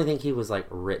don't really think he was, like,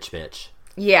 rich bitch.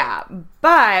 Yeah,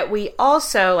 but we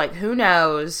also, like, who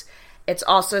knows, It's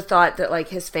also thought that, like,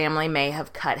 his family may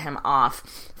have cut him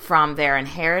off from their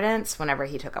inheritance whenever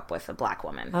he took up with a black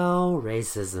woman. Oh,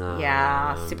 racism.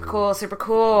 Yeah, super cool, super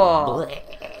cool.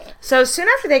 Blech. So soon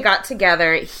after they got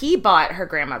together, he bought her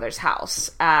grandmother's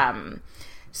house.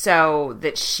 So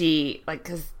that she, like,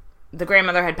 because the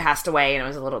grandmother had passed away and it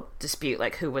was a little dispute,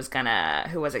 like, who was it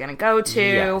gonna go to?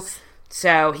 Yes.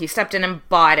 So he stepped in and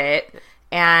bought it,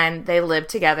 and they lived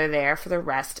together there for the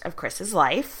rest of Chris's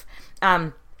life.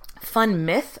 Fun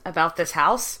myth about this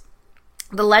house.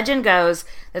 The legend goes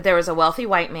that there was a wealthy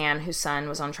white man whose son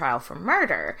was on trial for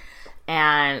murder.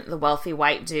 And the wealthy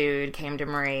white dude came to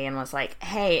Marie and was like,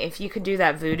 hey, if you could do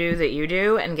that voodoo that you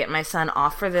do and get my son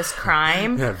off for this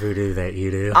crime, that voodoo that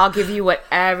you do, I'll give you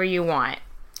whatever you want.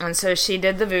 And so she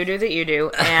did the voodoo that you do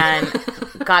and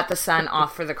got the son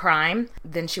off for the crime.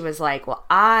 Then she was like, well,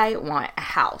 I want a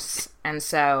house. And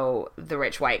so the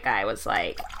rich white guy was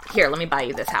like, here, let me buy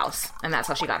you this house. And that's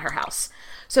how she got her house.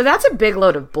 So that's a big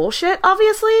load of bullshit,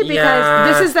 obviously, because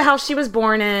this is the house she was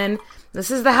born in. This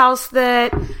is the house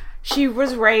that she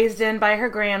was raised in by her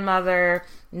grandmother.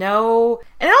 No.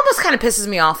 And it almost kind of pisses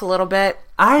me off a little bit.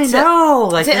 I know.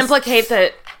 Like, to implicate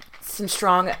that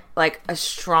a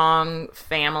strong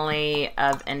family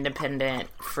of independent,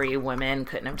 free women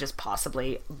couldn't have just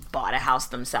possibly bought a house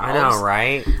themselves. I know,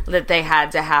 right? That they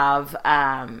had to have,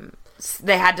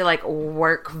 like,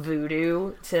 work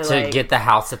voodoo to get the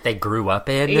house that they grew up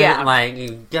in. Yeah.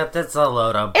 Like, that's a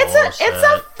load of bullshit. It's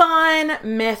a fun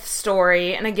myth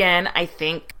story. And again, I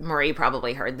think Marie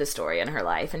probably heard this story in her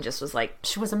life and just was like...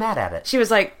 She wasn't mad at it. She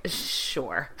was like,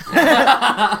 sure.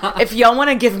 If y'all want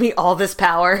to give me all this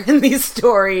power in these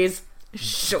stories,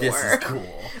 sure. This is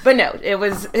cool. But no, it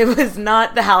was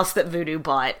not the house that voodoo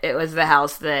bought. It was the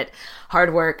house that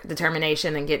hard work,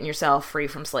 determination, and getting yourself free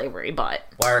from slavery bought.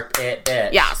 Work it,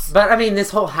 bitch. Yes. But, I mean, this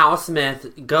whole house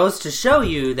myth goes to show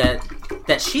you that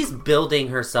she's building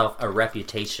herself a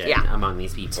reputation among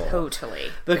these people. Totally.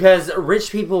 Because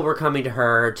rich people were coming to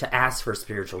her to ask for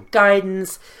spiritual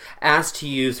guidance, asked to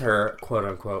use her,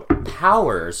 quote-unquote,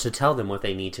 powers to tell them what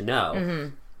they need to know.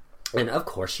 Mm-hmm. And, of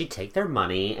course, she'd take their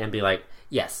money and be like,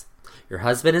 yes, your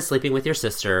husband is sleeping with your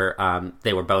sister.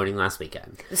 They were boating last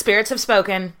weekend. The spirits have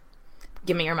spoken.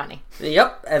 Give me your money.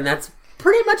 Yep, and that's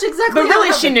pretty much exactly But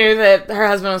really, she knew that her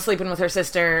husband was sleeping with her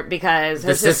sister because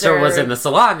her sister was in the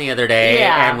salon the other day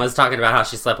Yeah. and was talking about how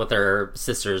she slept with her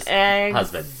sister's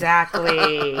husband.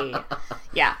 Exactly.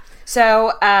 Yeah.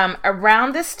 So,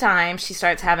 around this time, she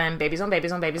starts having babies on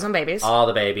babies on babies on babies. All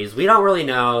the babies. We don't really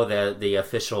know the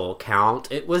official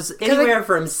count. It was anywhere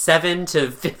from 7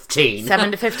 to 15.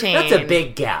 7 to 15. That's a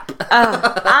big gap.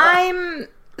 I'm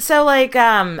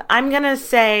going to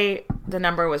say the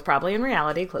number was probably in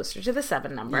reality closer to the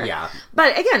 7 number. Yeah.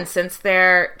 But again, since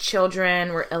their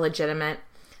children were illegitimate,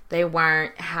 they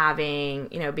weren't having,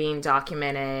 being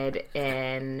documented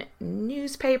in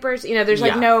newspapers. There's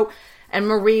no... And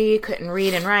Marie couldn't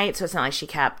read and write, so it's not like she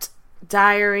kept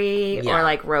diary or,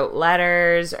 like, wrote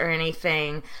letters or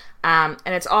anything. And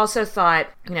it's also thought,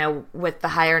 with the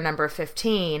higher number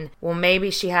 15, well,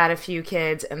 maybe she had a few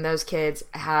kids, and those kids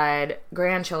had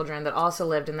grandchildren that also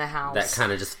lived in the house. That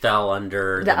kind of just fell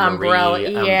under the umbrella.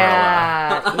 Marie umbrella.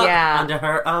 Yeah. Under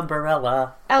her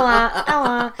umbrella.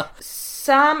 Ella.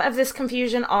 Some of this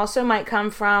confusion also might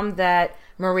come from that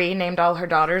Marie named all her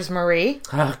daughters Marie.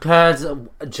 Because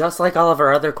just like all of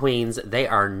our other queens, they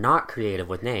are not creative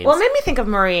with names. Well, it made me think of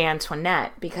Marie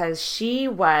Antoinette because she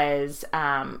was,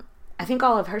 I think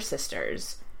all of her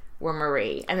sisters were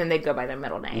Marie, and then they'd go by their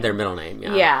middle name. Their middle name,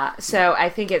 yeah. Yeah, so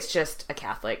I think it's just a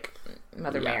Catholic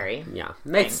Mother Mary. Yeah,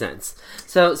 makes sense.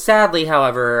 So sadly,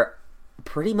 however,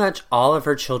 pretty much all of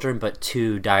her children but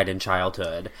 2 died in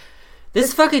childhood.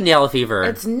 This fucking yellow fever.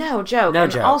 It's no joke. No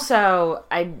joke. Also,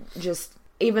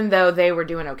 even though they were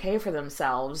doing okay for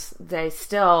themselves, they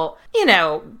still,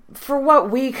 for what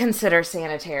we consider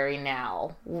sanitary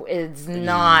now, is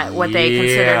not what they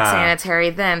considered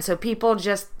sanitary then. So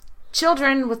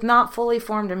children with not fully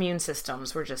formed immune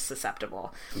systems were just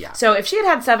susceptible. Yeah. So if she had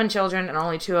had 7 children and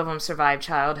only 2 of them survived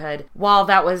childhood, while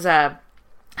that was a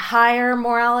higher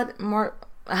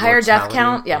death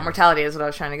count. Yeah, mortality is what I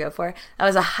was trying to go for. That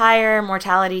was a higher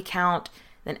mortality count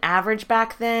than average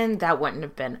back then. That wouldn't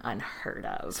have been unheard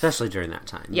of. Especially during that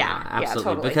time. Yeah, absolutely.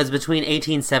 Totally. Because between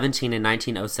 1817 and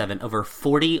 1907, over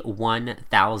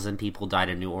 41,000 people died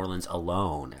in New Orleans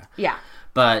alone. Yeah.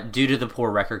 But due to the poor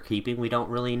record keeping, we don't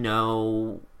really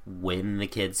know when the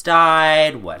kids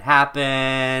died, what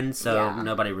happened, so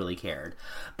nobody really cared.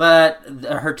 But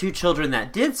her 2 children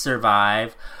that did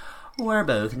survive were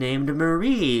both named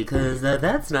Marie, because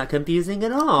that's not confusing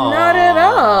at all. Not at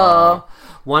all.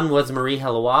 One was Marie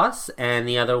Heloise, and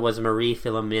the other was Marie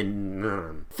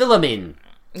Philomene.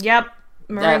 Yep.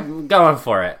 I'm going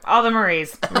for it. All the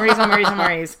Maries. Maries on Maries on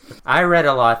Maries. I read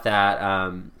a lot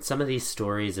that some of these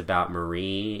stories about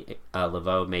Marie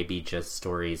Laveau may be just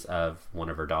stories of one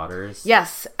of her daughters.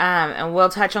 Yes, and we'll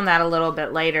touch on that a little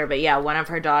bit later. But yeah, one of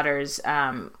her daughters,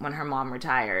 when her mom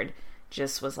retired,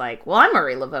 just was like, well, I'm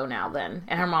Marie Laveau now then.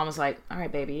 And her mom was like, all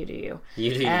right, baby, you do you.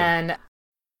 You do you. And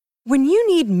when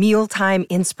you need mealtime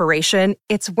inspiration,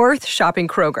 it's worth shopping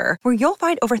Kroger, where you'll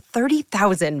find over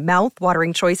 30,000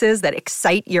 mouth-watering choices that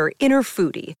excite your inner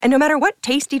foodie. And no matter what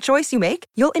tasty choice you make,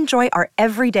 you'll enjoy our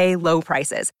everyday low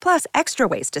prices, plus extra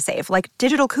ways to save, like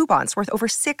digital coupons worth over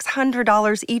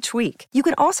 $600 each week. You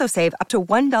can also save up to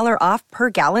 $1 off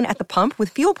per gallon at the pump with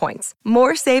fuel points.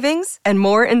 More savings and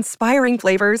more inspiring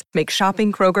flavors make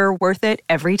shopping Kroger worth it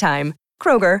every time.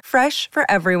 Kroger, fresh for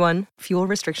everyone. Fuel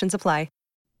restrictions apply.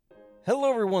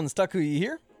 Hello everyone, Takuya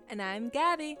here. And I'm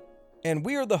Gabby. And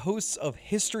we are the hosts of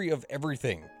History of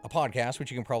Everything, a podcast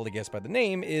which you can probably guess by the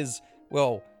name is,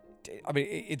 well, I mean,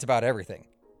 it's about everything.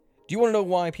 Do you want to know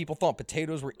why people thought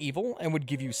potatoes were evil and would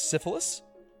give you syphilis?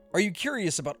 Are you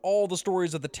curious about all the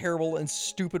stories of the terrible and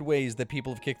stupid ways that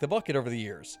people have kicked the bucket over the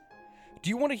years?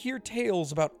 Do you want to hear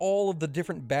tales about all of the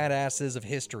different badasses of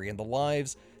history and the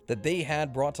lives that they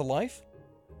had brought to life?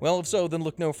 Well, if so, then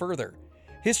look no further.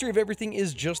 History of Everything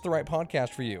is just the right podcast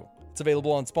for you. It's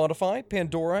available on Spotify,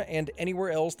 Pandora, and anywhere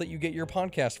else that you get your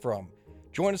podcast from.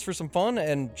 Join us for some fun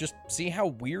and just see how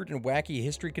weird and wacky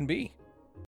history can be.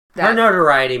 Her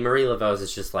notoriety, Marie Laveau,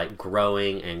 is just like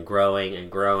growing and growing and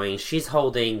growing. She's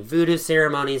holding voodoo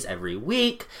ceremonies every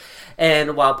week.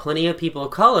 And while plenty of people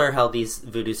of color held these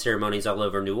voodoo ceremonies all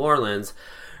over New Orleans,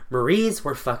 Marie's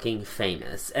were fucking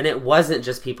famous. And it wasn't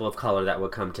just people of color that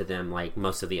would come to them like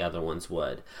most of the other ones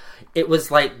would. It was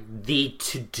like the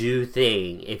to-do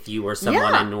thing if you were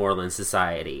someone in New Orleans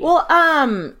society. Well,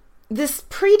 this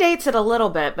predates it a little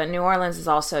bit, but New Orleans is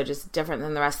also just different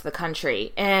than the rest of the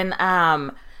country. And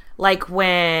like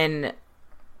when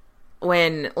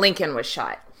Lincoln was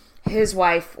shot, his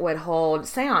wife would hold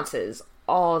seances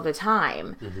all the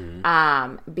time,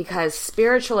 because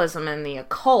spiritualism and the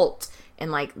occult in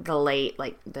like the late,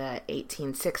 like the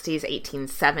 1860s,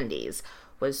 1870s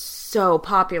was so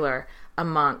popular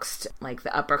amongst like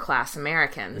the upper class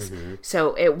Americans.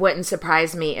 So it wouldn't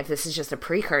surprise me if this is just a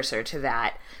precursor to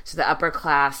that. So the upper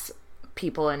class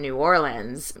people in New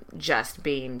Orleans just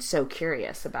being so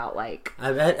curious about like...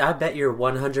 I bet you're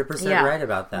 100% right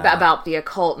about that. About the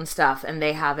occult and stuff. And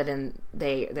they have it in...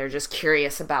 They're just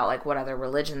curious about like what other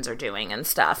religions are doing and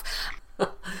stuff.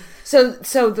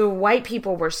 So the white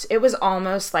people were... It was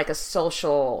almost like a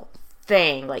social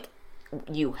thing. Like,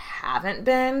 you haven't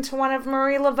been to one of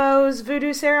Marie Laveau's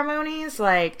voodoo ceremonies?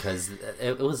 Like... Because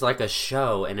it was like a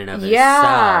show in and of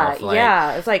itself. Like,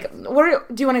 yeah. It's like,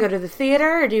 do you want to go to the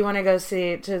theater, or do you want to go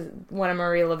see to one of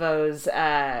Marie Laveau's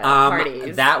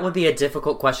parties? That would be a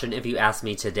difficult question if you asked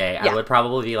me today. Yeah. I would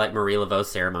probably be like Marie Laveau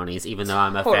ceremonies, even though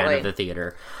I'm a fan of the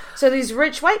theater. So these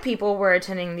rich white people were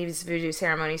attending these voodoo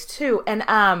ceremonies too. And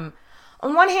on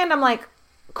one hand, I'm like,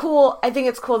 cool. I think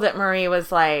it's cool that Marie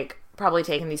was like, probably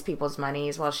taking these people's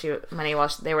money while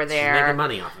they were there. She's making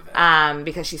money off of it.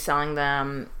 Because she's selling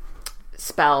them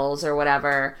spells or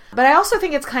whatever. But I also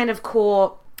think it's kind of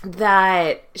cool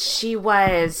that she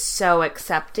was so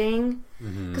accepting.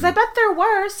 Because I bet there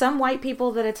were some white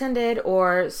people that attended,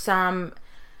 or some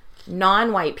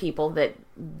non-white people that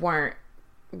weren't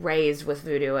raised with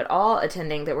voodoo at all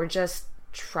attending, that were just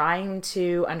trying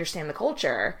to understand the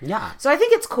culture. Yeah. So I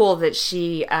think it's cool that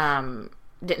she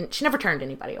never turned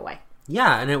anybody away.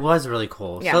 Yeah, and it was really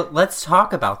cool. Yeah. So let's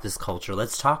talk about this culture.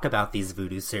 Let's talk about these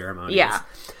voodoo ceremonies. Yeah.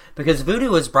 Because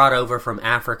voodoo was brought over from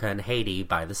Africa and Haiti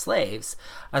by the slaves,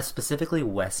 specifically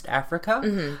West Africa.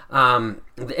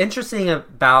 The interesting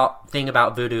thing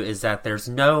about voodoo is that there's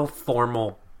no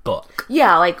formal book.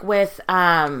 Yeah, like with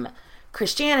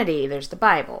Christianity, there's the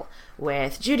Bible.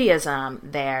 With Judaism,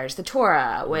 there's the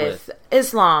Torah. With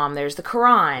Islam, there's the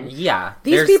Quran. Yeah.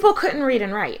 These people couldn't read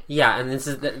and write. Yeah, and this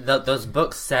is those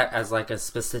books set as like a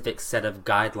specific set of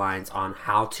guidelines on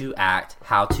how to act,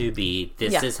 how to be.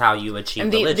 This is how you achieve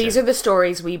religion. These are the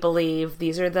stories we believe.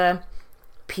 These are the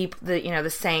people,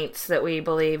 the saints that we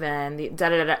believe in.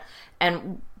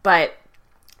 But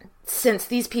since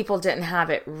these people didn't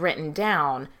have it written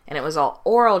down and it was all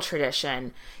oral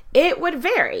tradition, it would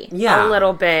vary a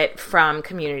little bit from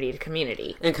community to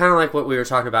community. And kind of like what we were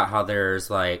talking about, how there's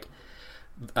like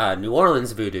New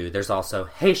Orleans voodoo. There's also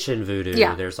Haitian voodoo.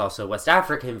 Yeah. There's also West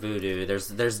African voodoo.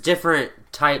 There's different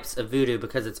types of voodoo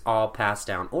because it's all passed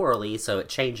down orally, so it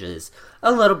changes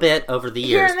a little bit over the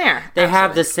years. Here and there. They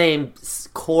have the same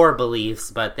core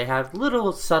beliefs, but they have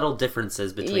little subtle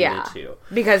differences between the two.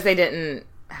 Because they didn't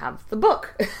have the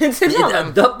book to tell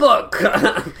them. The book!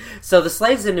 So the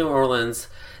slaves in New Orleans,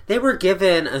 they were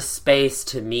given a space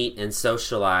to meet and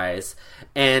socialize,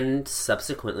 and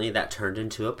subsequently that turned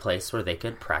into a place where they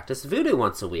could practice voodoo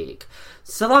once a week.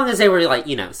 So long as they were, like,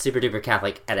 super duper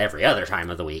Catholic at every other time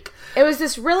of the week. It was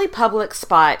this really public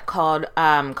spot called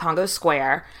Congo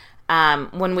Square.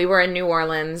 When we were in New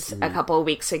Orleans a couple of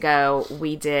weeks ago,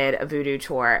 we did a voodoo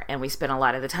tour, and we spent a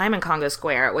lot of the time in Congo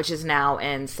Square, which is now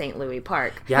in St. Louis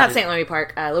Park. Yeah, Not St. Louis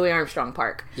Park, Louis Armstrong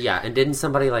Park. Yeah, and didn't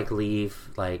somebody, leave,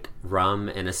 rum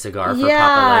and a cigar for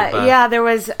Papa Legba? Yeah, there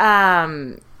was...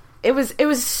 It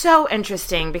was so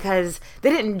interesting because they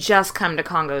didn't just come to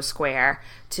Congo Square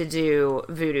to do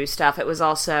voodoo stuff. It was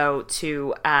also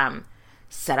to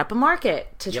set up a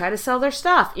market to try to sell their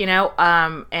stuff,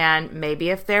 and maybe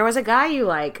if there was a guy you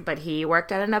like, but he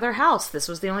worked at another house, this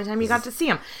was the only time you got to see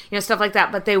him, stuff like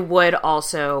that. But they would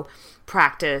also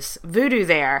practice voodoo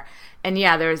there. And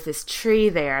there was this tree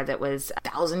there that was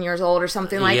 1,000 years old or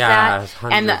something like that.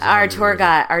 And our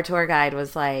tour guide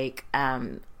was like,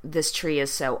 this tree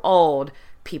is so old,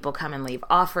 people come and leave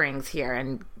offerings here.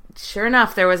 And sure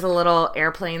enough, there was a little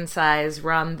airplane size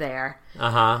rum there.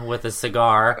 With a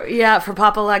cigar. Yeah, for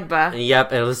Papa Legba.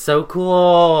 Yep, it was so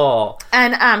cool.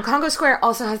 And Congo Square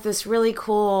also has this really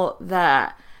cool,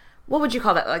 what would you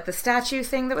call that? Like the statue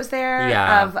thing that was there?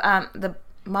 Yeah. Of the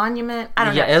monument? I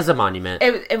don't know. Yeah, it was a monument.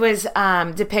 It was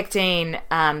depicting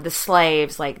the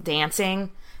slaves, dancing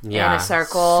in a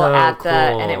circle so at cool.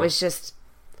 and it was just...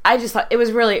 I just thought it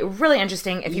was really, really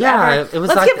interesting. If you it was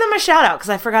let's give them a shout out because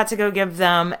I forgot to go give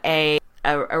them a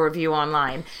review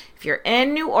online. If you're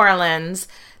in New Orleans,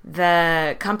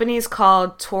 the company is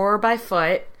called Tour by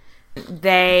Foot.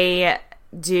 It's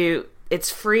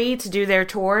free to do their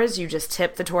tours. You just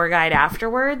tip the tour guide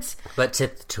afterwards. But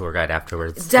tip the tour guide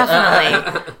afterwards.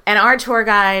 Definitely. And our tour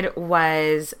guide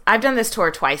I've done this tour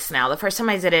twice now. The first time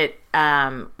I did it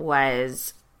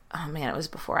was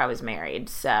before I was married.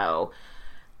 So...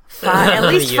 at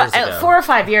least 4 or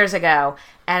 5 years ago,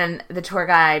 and the tour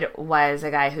guide was a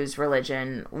guy whose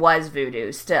religion was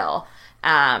voodoo still,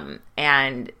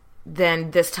 and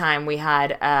then this time we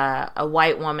had a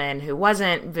white woman who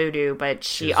wasn't voodoo, but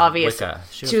she obviously Wicca.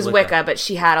 She was Wicca, but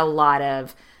she had a lot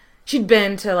of, she'd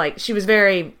been to she was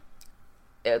very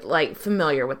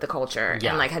familiar with the culture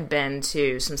and had been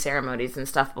to some ceremonies and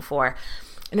stuff before,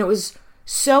 and it was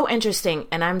so interesting,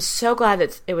 and I'm so glad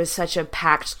that it was such a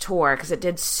packed tour because it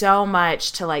did so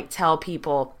much to tell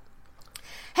people,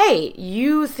 hey,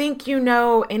 you think you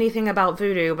know anything about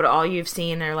voodoo, but all you've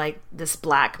seen are this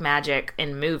black magic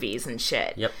in movies and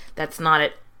shit. Yep. That's not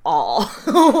at all.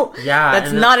 Yeah.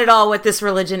 That's not at all what this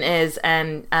religion is.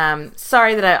 And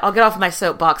sorry that I'll get off my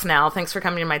soapbox now. Thanks for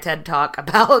coming to my TED Talk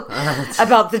about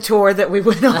the tour that we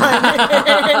went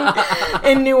on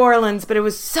in New Orleans, but it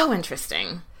was so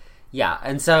interesting. Yeah,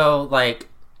 and so,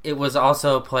 it was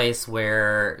also a place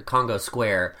where, Congo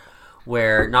Square,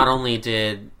 where not only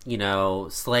did,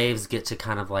 slaves get to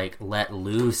kind of, let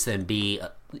loose and be,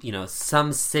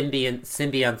 some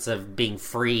symbionts of being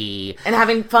free. And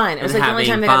having fun. It was the only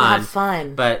time they got to have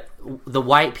fun. But the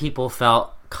white people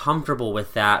felt comfortable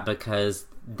with that because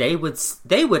they would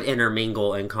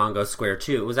intermingle in Congo Square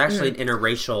too. It was actually an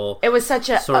interracial. It was such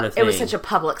a sort of thing. It was such a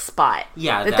public spot.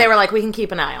 Yeah, that they were we can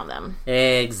keep an eye on them.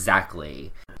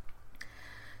 Exactly.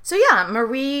 So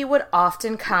Marie would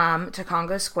often come to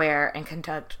Congo Square and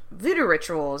conduct voodoo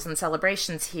rituals and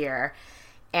celebrations here.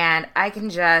 And I can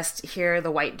just hear the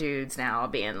white dudes now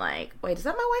being like, wait, is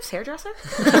that my wife's hairdresser?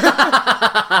 What's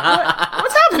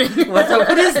happening?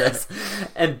 What is this?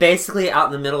 And basically out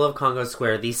in the middle of Congo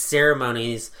Square, these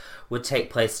ceremonies would take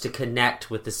place to connect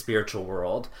with the spiritual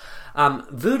world.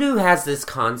 Voodoo has this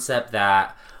concept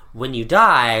that when you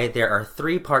die, there are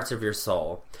 3 parts of your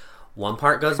soul. One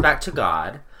part goes back to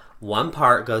God, one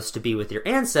part goes to be with your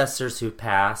ancestors who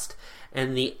passed,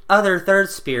 and the other third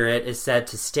spirit is said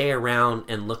to stay around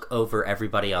and look over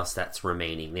everybody else that's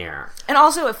remaining there. And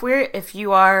also, if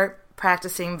you are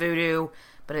practicing voodoo,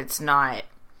 but it's not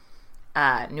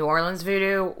New Orleans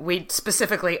voodoo, we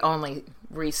specifically only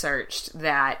researched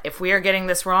that if we are getting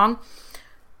this wrong,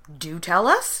 do tell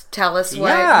us. Tell us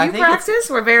what you practice.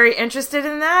 We're very interested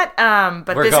in that.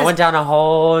 But we're going down a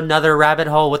whole nother rabbit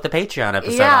hole with the Patreon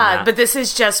episode. Yeah, but this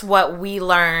is just what we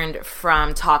learned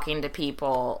from talking to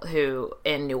people who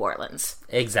in New Orleans.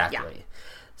 Exactly. Yeah.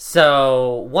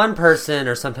 So one person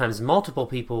or sometimes multiple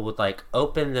people would like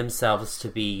open themselves to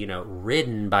be,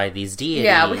 ridden by these deities.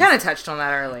 Yeah, we kind of touched on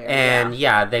that earlier. And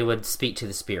they would speak to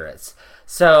the spirits.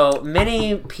 So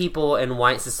many people in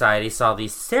white society saw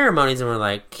these ceremonies and were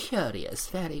like, curious,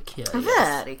 very curious.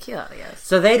 Very curious.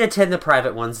 So they'd attend the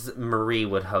private ones Marie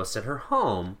would host at her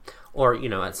home, or,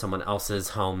 at someone else's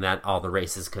home that all the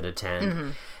races could attend. Mm-hmm.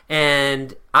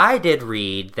 And I did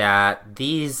read that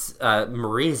these,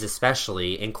 Marie's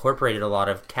especially, incorporated a lot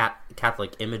of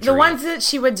Catholic imagery. The ones that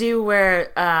she would do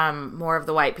where more of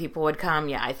the white people would come,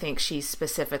 I think she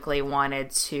specifically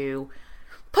wanted to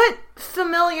put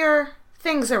familiar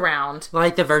things around.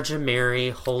 Like the Virgin Mary,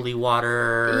 holy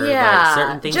water, like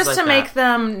certain things just like to that. make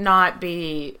them not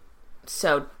be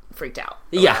so freaked out.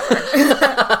 Yeah.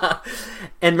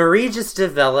 And Marie just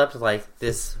developed like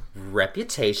this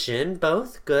reputation,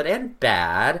 both good and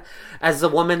bad, as the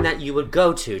woman that you would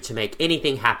go to make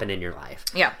anything happen in your life.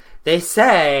 Yeah. They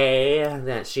say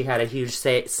that she had a huge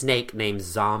snake named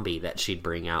Zombie that she'd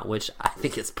bring out, which I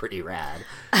think is pretty rad.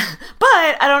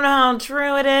 But I don't know how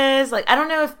true it is. Like, I don't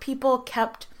know if people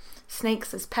kept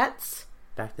snakes as pets.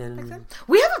 Back then.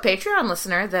 We have a Patreon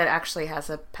listener that actually has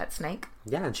a pet snake.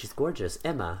 Yeah, and she's gorgeous.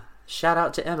 Emma. Shout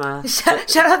out to Emma.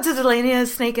 Shout out to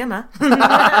Delania's snake Emma.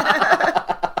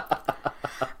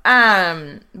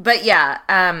 But yeah,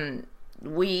 I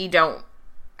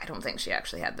don't think she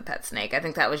actually had the pet snake. I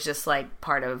think that was just like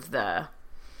part of the,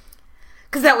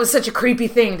 because that was such a creepy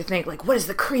thing to think, like, what is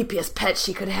the creepiest pet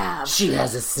she could have? She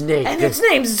has a snake. And its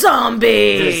name's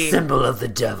Zombie. The symbol of the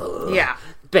devil. Yeah.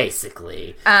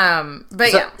 Basically.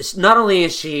 But yeah. Not only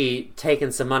is she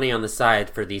taking some money on the side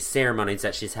for these ceremonies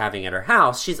that she's having at her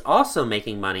house, she's also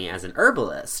making money as an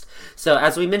herbalist. So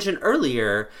as we mentioned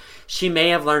earlier, she may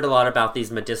have learned a lot about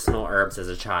these medicinal herbs as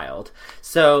a child.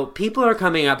 So people are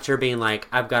coming up to her being like,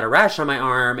 I've got a rash on my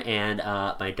arm and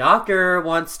my doctor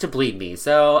wants to bleed me.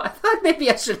 So I thought maybe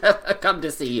I should have come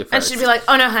to see you first. And she'd be like,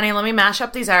 oh no, honey, let me mash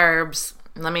up these herbs.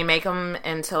 Let me make them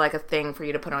into like a thing for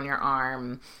you to put on your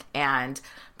arm. And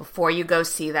before you go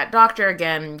see that doctor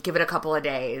again, give it a couple of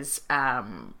days.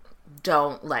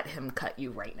 Don't let him cut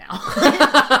you right now.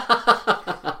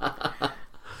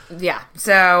 Yeah.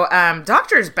 So,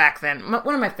 doctors back then,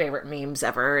 one of my favorite memes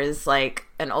ever is like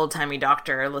an old-timey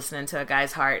doctor listening to a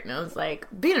guy's heart. And it was like,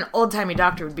 being an old-timey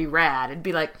doctor would be rad. It'd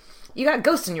be like, you got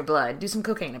ghosts in your blood. Do some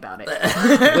cocaine about it.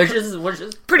 which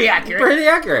is pretty accurate. Pretty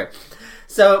accurate.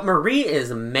 So Marie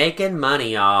is making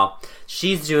money, y'all.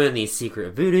 She's doing these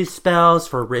secret voodoo spells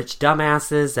for rich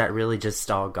dumbasses that really just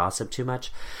all gossip too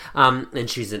much. And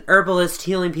she's an herbalist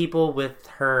healing people with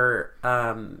her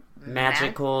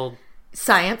magical...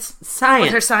 Science.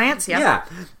 With her science, yeah. Yeah.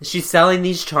 She's selling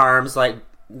these charms, like,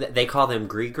 they call them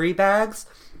gree-gree bags.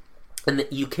 And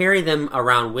you carry them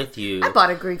around with you. I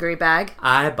bought a gree-gree bag.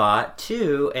 I bought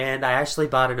two, and I actually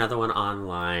bought another one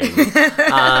online.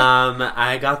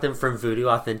 I got them from Voodoo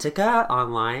Authentica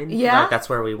online. Yeah. That's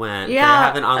where we went. Yeah. They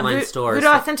have an online store. Voodoo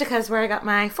Authentica is where I got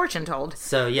my fortune told.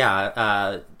 So,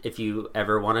 yeah, if you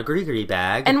ever want a gree-gree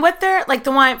bag. And what they're, like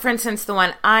the one, for instance, the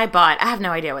one I bought, I have no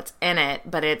idea what's in it,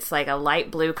 but it's like a light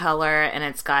blue color, and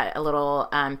it's got a little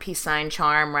peace sign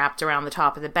charm wrapped around the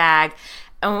top of the bag.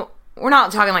 And we're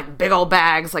not talking like big old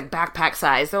bags, like backpack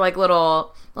size. They're like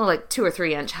little like 2 or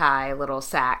 3 inch high little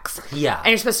sacks. Yeah. And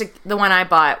you're supposed to, the one I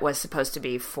bought was supposed to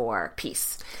be for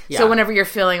peace. Yeah. So whenever you're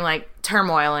feeling like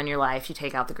turmoil in your life, you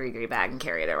take out the gree-gree bag and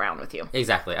carry it around with you.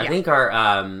 Exactly. I think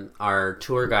our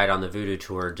tour guide on the voodoo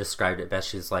tour described it best.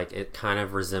 She's like, it kind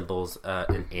of resembles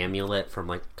an amulet from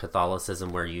like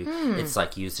Catholicism where it's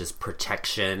like used as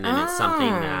protection, and it's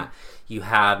something that you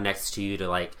have next to you to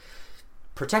like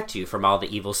protect you from all the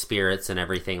evil spirits and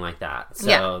everything like that.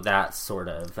 So that's sort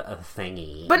of a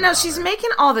thingy. But no, she's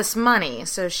making all this money,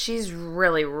 so she's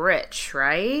really rich,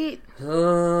 right? I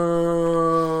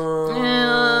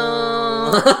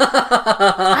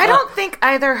don't think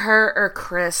either her or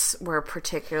Chris were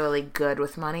particularly good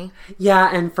with money. Yeah,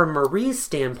 and from Marie's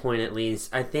standpoint at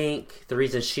least, I think the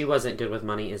reason she wasn't good with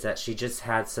money is that she just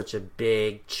had such a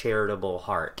big charitable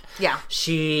heart. Yeah.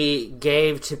 She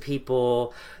gave to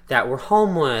people that were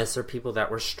homeless or people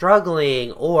that were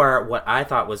struggling, or what I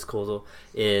thought was cool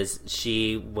is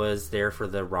she was there for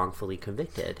the wrongfully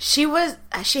convicted. She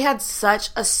had such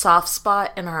a soft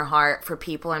spot in her heart for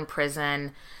people in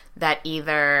prison that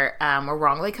either were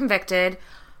wrongly convicted,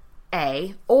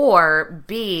 A, or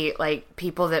B, like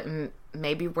people that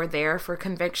maybe were there for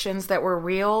convictions that were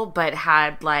real, but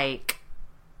had like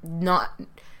not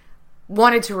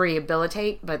wanted to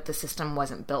rehabilitate, but the system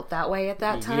wasn't built that way at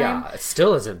that time. Yeah, it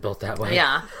still isn't built that way.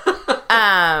 Yeah.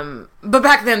 But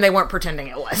back then they weren't pretending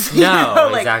it was.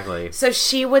 No, exactly. So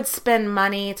she would spend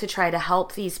money to try to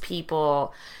help these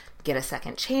people get a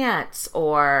second chance,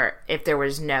 or if there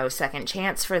was no second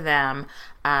chance for them,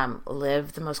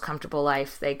 live the most comfortable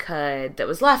life they could that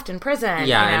was left in prison.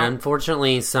 Yeah, and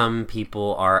unfortunately some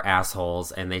people are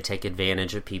assholes and they take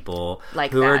advantage of people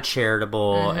like who are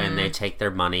charitable, and they take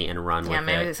their money and run with it. Yeah,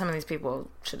 maybe some of these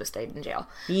people should have stayed in jail.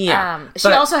 Yeah. She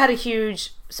also had a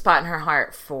huge spot in her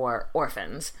heart for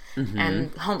orphans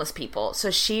and homeless people. So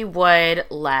she would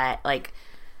let, like,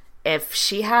 if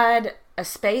she had a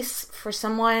space for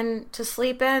someone to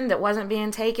sleep in that wasn't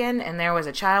being taken and there was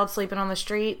a child sleeping on the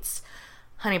streets,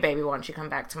 honey baby, why don't you come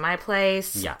back to my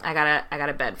place? Yeah. I got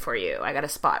a bed for you. I got a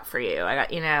spot for you. I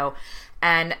got,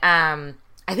 and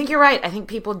I think you're right. I think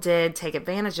people did take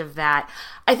advantage of that.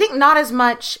 I think not as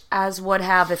much as would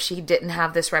have if she didn't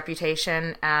have this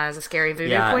reputation as a scary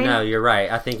voodoo queen. Yeah, no, you're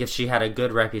right. I think if she had a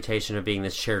good reputation of being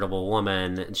this charitable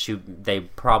woman, they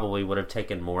probably would have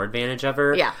taken more advantage of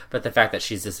her. Yeah. But the fact that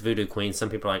she's this voodoo queen, some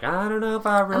people are like, I don't know if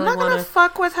I really I'm not want gonna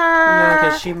fuck with her.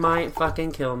 because she might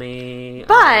fucking kill me.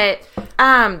 But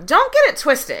don't get it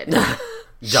twisted.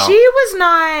 She was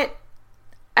not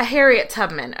a Harriet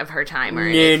Tubman of her time or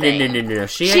anything. No.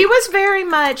 She was very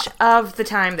much of the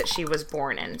time that she was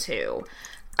born into.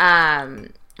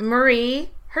 Marie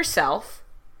herself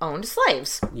owned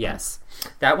slaves. Yes.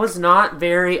 That was not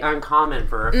very uncommon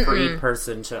for a freed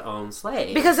person to own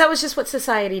slaves. Because that was just what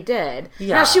society did.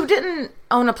 Yeah. Now, she didn't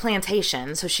own a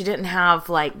plantation, so she didn't have,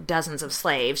 like, dozens of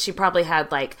slaves. She probably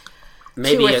had, like,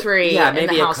 maybe 2 or 3 in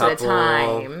the house at a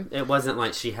time. It wasn't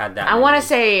like she had that I many. want to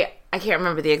say, I can't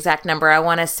remember the exact number. I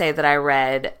want to say that I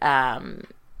read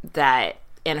that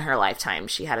in her lifetime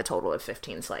she had a total of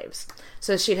 15 slaves.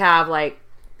 So she'd have like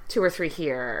 2 or 3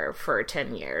 here for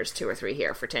 10 years, 2 or 3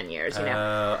 here for 10 years,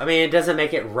 I mean, it doesn't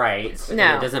make it right.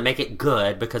 No. It doesn't make it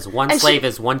good because one slave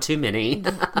is one too many.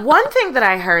 One thing that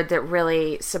I heard that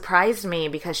really surprised me,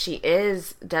 because she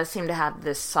does seem to have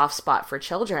this soft spot for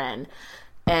children,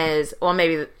 is, well,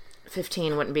 maybe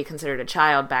 15 wouldn't be considered a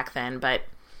child back then, but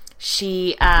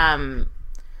she,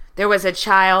 there was a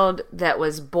child that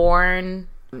was born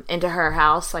into her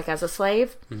house, like, as a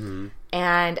slave,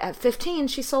 and at 15,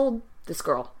 she sold this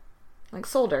girl. Like,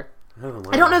 sold her. Oh, wow.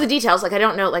 I don't know the details. Like, I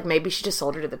don't know, like, maybe she just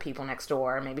sold her to the people next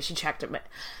door, maybe she checked it,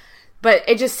 but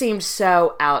it just seemed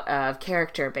so out of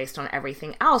character based on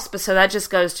everything else. But so that just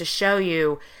goes to show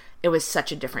you it was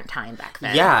such a different time back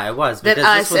then. Yeah, it was. That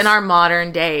us in our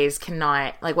modern days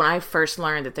cannot, like, when I first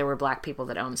learned that there were black people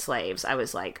that owned slaves, I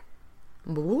was like,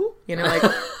 boo? Like,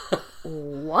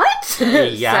 what?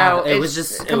 Yeah, so it was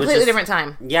just a completely different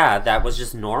time. Yeah, that was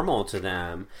just normal to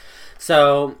them.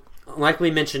 So, like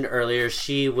we mentioned earlier,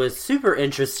 she was super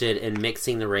interested in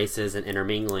mixing the races and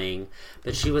intermingling,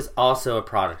 but she was also a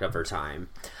product of her time.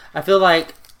 I feel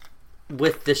like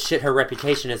with the shit her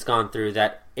reputation has gone through,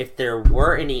 that if there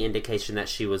were any indication that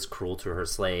she was cruel to her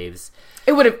slaves,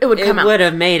 it would come out. It would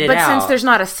have made it out. But since there's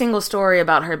not a single story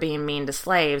about her being mean to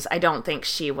slaves, I don't think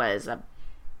she was a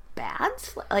bad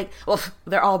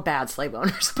they're all bad slave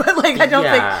owners, but like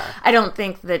I don't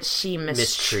think that she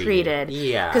mistreated.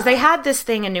 Yeah, because they had this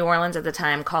thing in New Orleans at the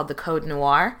time called the Code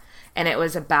Noir, and it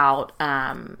was about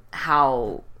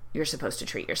how you're supposed to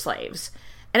treat your slaves,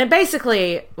 and it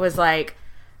basically was like,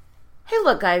 hey,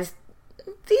 look, guys,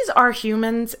 these are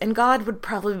humans, and God would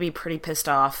probably be pretty pissed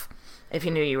off if he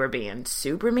knew you were being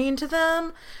super mean to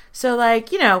them. So, like,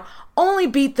 only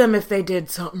beat them if they did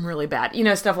something really bad,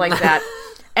 stuff like that.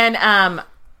 And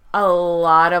a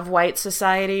lot of white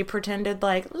society pretended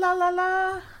like, la la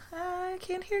la, I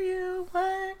can't hear you,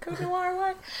 what, Code Noir,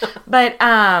 what? But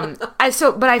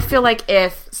I feel like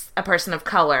if a person of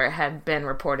color had been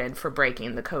reported for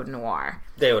breaking the Code Noir,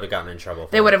 they would have gotten in trouble.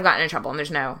 And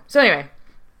there's no. So anyway,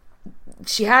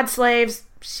 she had slaves.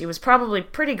 She was probably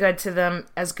pretty good to them,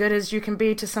 as good as you can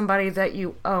be to somebody that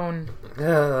you own.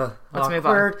 Let's move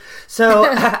on. So,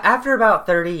 after about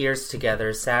 30 years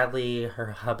together, sadly,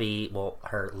 her hubby, well,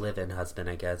 her live-in husband,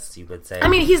 I guess you would say. I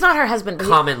mean, he's not her husband. But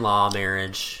common law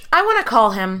marriage. I want to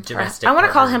call him domestic. I want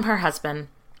to call him her husband,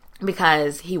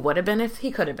 because he would have been if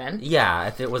he could have been. Yeah,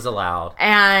 if it was allowed.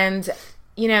 And,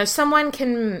 someone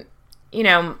can,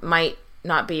 might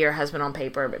not be your husband on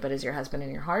paper, but is your husband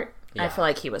in your heart. Yeah. I feel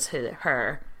like he was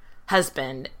her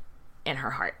husband in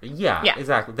her heart. Yeah,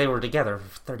 exactly. They were together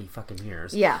for 30 fucking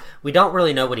years. Yeah. We don't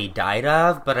really know what he died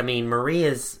of, but I mean, Marie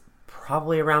is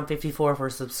probably around 54 if we're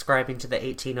subscribing to the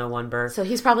 1801 birth. So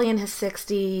he's probably in his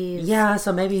 60s. Yeah,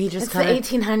 so maybe he just kind of... It's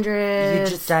the 1800s. He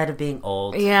just died of being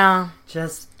old. Yeah.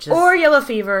 Just... Or yellow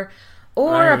fever.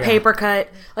 or a paper cut.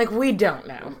 Like, we don't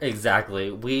know.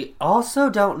 Exactly. We also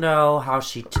don't know how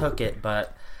she took it,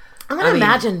 but I'm going to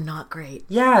imagine not great.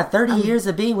 Yeah, 30 years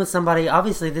of being with somebody.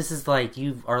 Obviously, this is like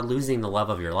you are losing the love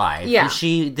of your life. Yeah.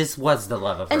 This was the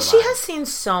love of her life. And she has seen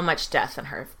so much death in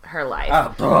her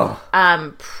life.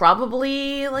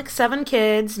 Probably like 7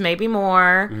 kids, maybe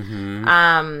more.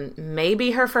 Mm-hmm.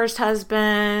 Maybe her first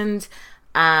husband.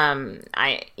 I'm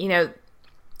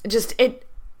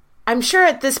sure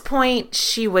at this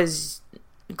point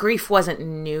grief wasn't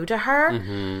new to her.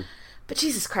 Mm-hmm. But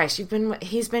Jesus Christ,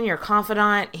 he's been your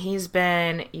confidant. He's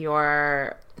been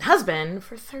your husband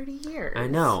for 30 years. I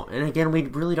know. And again, we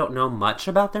really don't know much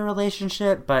about their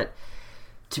relationship, but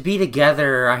to be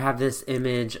together, I have this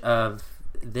image of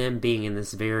them being in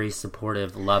this very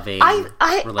supportive, loving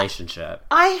relationship.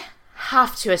 I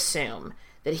have to assume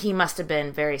that he must have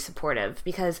been very supportive,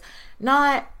 because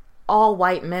not all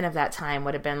white men of that time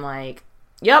would have been like,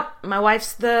 yep, my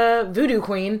wife's the voodoo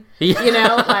queen, so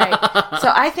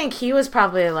I think he was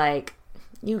probably like,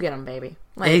 you get him, baby.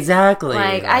 Like, exactly.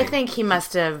 Like, I think he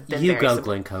must have been you go,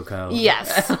 Glen Coco.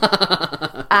 Yes.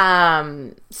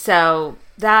 So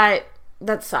that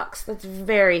sucks. That's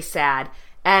very sad.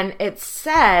 And it's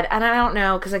said, and I don't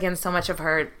know, because again, so much of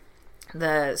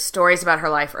the stories about her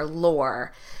life are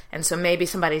lore, and so maybe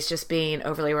somebody's just being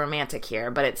overly romantic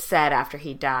here, but it's said after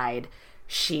he died,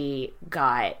 she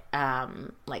got,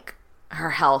 her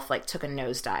health, took a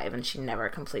nosedive, and she never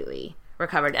completely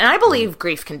recovered. And I believe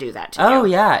grief can do that to you. Oh,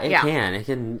 yeah, it can. It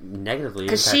can negatively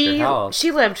impact your health.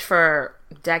 She lived for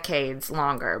decades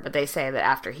longer, but they say that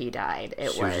after he died,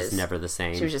 she was just never the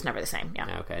same. She was just never the same,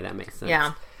 yeah. Okay, that makes sense.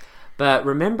 Yeah. But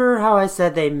remember how I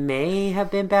said they may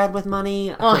have been bad with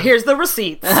money? Well, here's the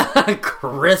receipts.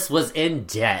 Chris was in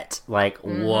debt.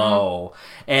 Whoa.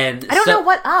 And I don't know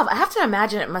what of. I have to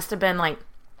imagine it must have been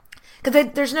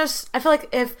because there's no, I feel like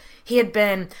if he had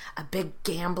been a big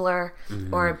gambler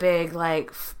or a big,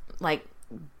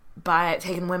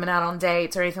 taking women out on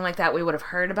dates or anything like that, we would have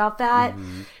heard about that.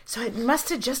 Mm-hmm. So it must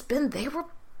have just been, they were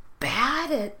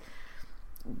bad at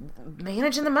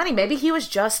managing the money. Maybe he was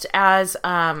just as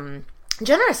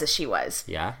generous as she was.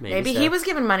 Yeah, maybe he was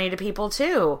giving money to people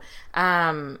too.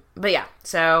 But yeah,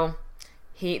 so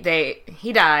he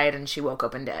died and she woke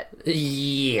up in debt.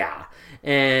 Yeah.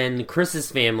 And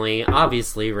Chris's family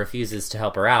obviously refuses to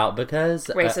help her out because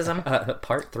racism.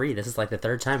 Part 3. This is the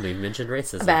 3rd time we've mentioned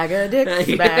racism. Bag of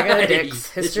dicks, bag of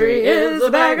dicks. History is a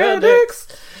bag of dicks.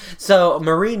 So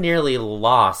Marie nearly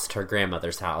lost her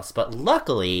grandmother's house, but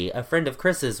luckily a friend of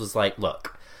Chris's was like,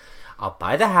 "Look, I'll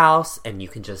buy the house and you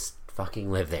can just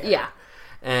fucking live there." Yeah.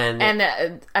 And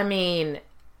I mean,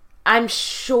 I'm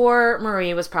sure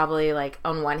Marie was probably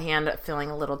on one hand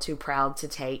feeling a little too proud to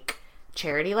take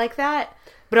charity like that,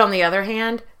 but on the other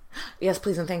hand, yes,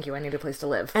 please and thank you, I need a place to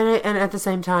live. And at the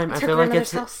same time, I feel like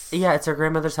it's her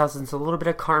grandmother's house, and it's a little bit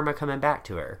of karma coming back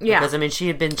to her. Yeah, because she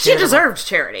had been she deserved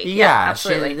charity. Yeah,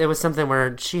 absolutely. It was something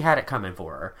where she had it coming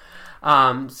for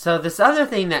her. So this other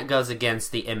thing that goes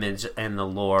against the image and the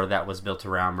lore that was built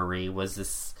around Marie was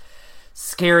this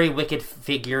scary, wicked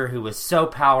figure who was so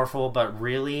powerful, but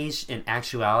really, in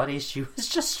actuality, she was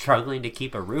just struggling to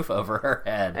keep a roof over her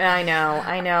head. I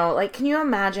know. Can you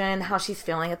imagine how she's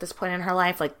feeling at this point in her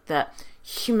life? The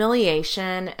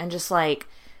humiliation and just, the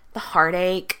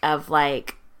heartache of,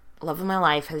 love of my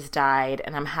life has died,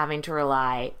 and I'm having to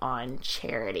rely on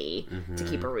charity to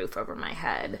keep a roof over my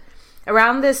head.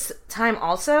 Around this time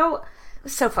also, it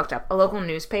was so fucked up, a local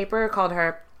newspaper called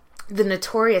her the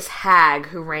notorious hag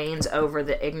who reigns over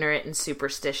the ignorant and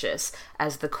superstitious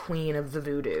as the queen of the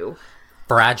voodoo.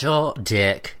 Fragile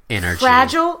dick energy.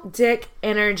 Fragile dick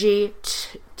energy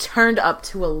turned up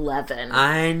to 11.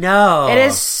 I know. It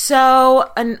is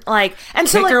so, and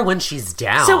so her when she's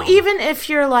down. So even if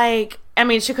you're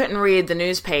she couldn't read the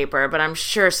newspaper, but I'm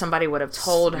sure somebody would have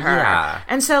told her. Yeah.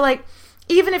 And so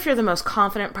even if you're the most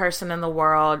confident person in the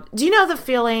world, do you know the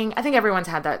feeling, I think everyone's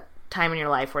had that time in your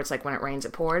life where it's when it rains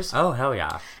it pours. Oh, hell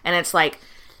yeah. And it's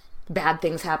bad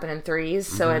things happen in threes.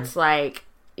 So it's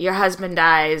your husband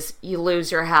dies, you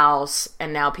lose your house,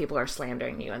 and now people are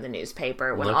slandering you in the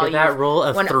newspaper. Look at that rule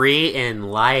of 3 in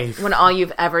life. When all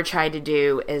you've ever tried to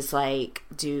do is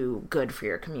do good for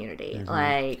your community.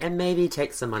 And maybe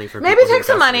take some money from maybe take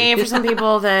some money for some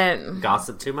people that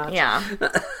gossip too much. Yeah.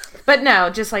 But no,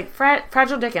 just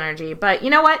fragile dick energy. But you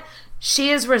know what? She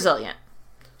is resilient.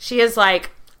 She is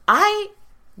I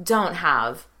don't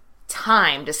have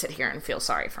time to sit here and feel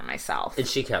sorry for myself. And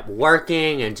she kept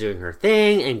working and doing her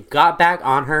thing and got back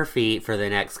on her feet for the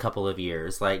next couple of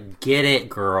years. Get it,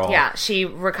 girl. Yeah, she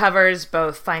recovers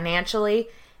both financially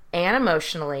and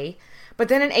emotionally. But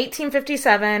then in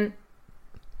 1857,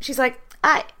 she's like,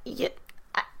 I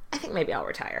think maybe I'll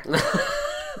retire.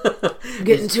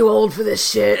 Getting too old for this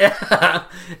shit.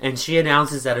 And she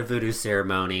announces at a voodoo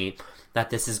ceremony that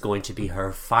this is going to be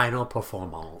her final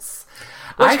performance.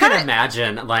 I can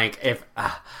imagine, like, if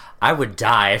I would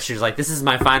die if she was like, this is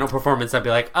my final performance. I'd be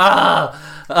like,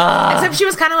 Except she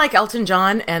was kind of like Elton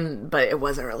John, but it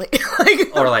wasn't really.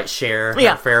 Or like Cher,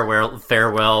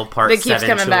 farewell part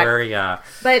 7 tour. Back. Yeah.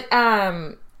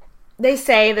 But they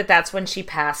say that that's when she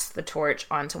passed the torch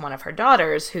on to one of her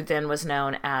daughters, who then was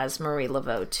known as Marie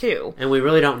Laveau too. And we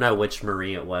really don't know which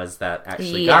Marie it was that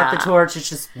actually got the torch. It's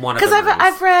just one of the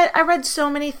Maries. Because I read so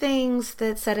many things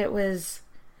that said it was.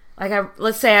 Like,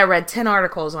 let's say I read 10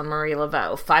 articles on Marie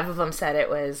Laveau. 5 of them said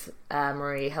it was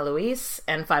Marie Heloise,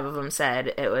 and 5 of them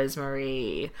said it was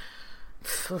Marie...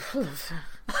 What was her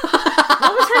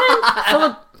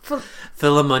name?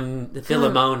 Philemon.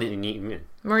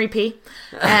 Marie P.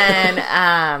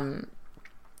 And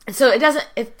so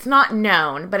it's not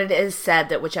known, but it is said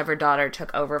that whichever daughter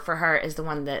took over for her is the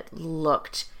one that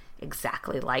looked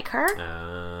exactly like her.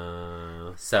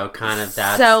 So kind of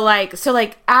that. So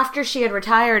like after she had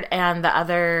retired and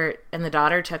the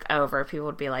daughter took over, people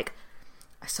would be like,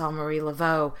 I saw Marie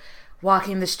Laveau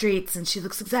walking the streets and she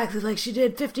looks exactly like she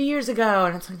did 50 years ago.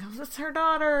 And it's like, oh, that's her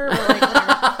daughter. Or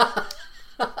like,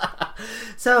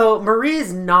 so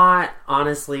Marie's not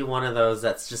honestly one of those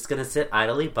that's just going to sit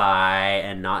idly by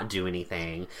and not do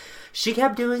anything. She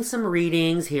kept doing some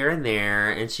readings here and there,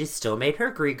 and she still made her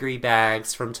gree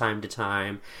bags from time to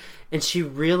time. And she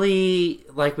really,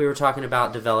 like we were talking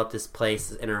about, developed this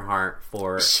place in her heart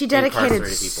for she dedicated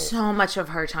incarcerated people. So much of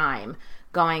her time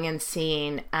going and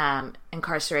seeing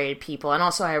incarcerated people. And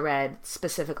also I read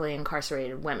specifically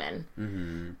incarcerated women.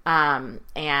 Mm-hmm.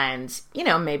 And,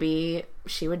 maybe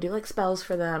she would do like spells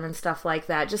for them and stuff like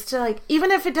that. Just to like, even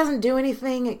if it doesn't do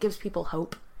anything, it gives people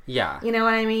hope. Yeah. You know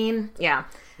what I mean? Yeah.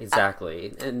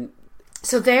 Exactly. And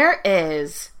so there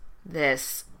is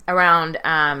this... Around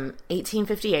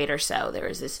 1858 or so, there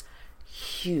was this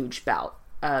huge bout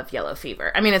of yellow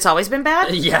fever. I mean, it's always been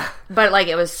bad. Yeah. But, like,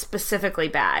 it was specifically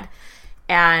bad.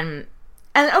 And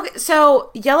okay, so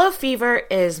yellow fever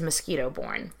is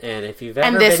mosquito-borne. And if you've ever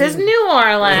And this is New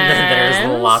Orleans.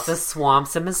 There's lots of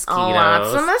swamps and mosquitoes.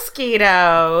 Lots of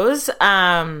mosquitoes.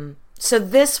 So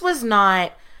this was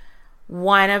not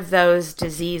one of those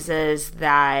diseases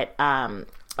that...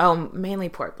 mainly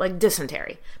poor, like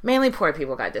dysentery. Mainly poor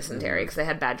people got dysentery because they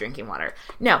had bad drinking water.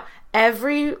 No,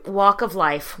 every walk of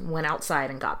life went outside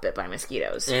and got bit by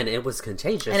mosquitoes. And it was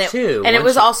contagious, too. And it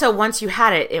was also, once you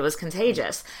had it, it was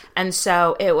contagious. And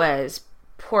so it was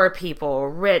poor people,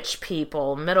 rich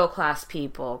people, middle-class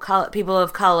people, people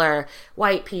of color,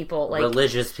 white people. Like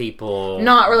religious people.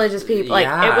 Not religious people. Like,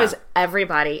 yeah. it was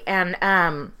everybody.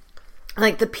 And,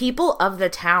 like, the people of the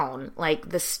town, like,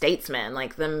 the statesmen,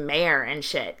 like, the mayor and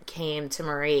shit came to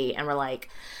Marie and were like,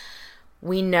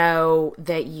 we know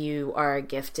that you are a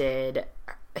gifted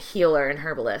healer and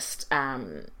herbalist.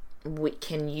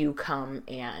 Can you come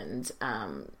and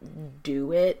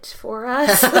do it for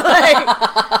us?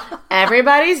 Like,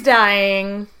 everybody's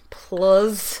dying.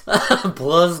 Plus.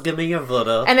 Plus, give me your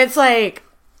voodoo. And it's like,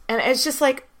 and it's just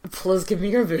like, plus give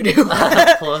me your voodoo.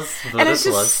 Plus voodoo. And it's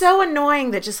just so annoying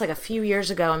that just like a few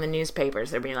years ago in the newspapers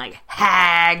they're being like,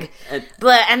 hag.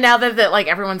 And now that like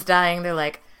everyone's dying, they're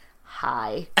like,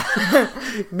 hi.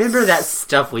 Remember that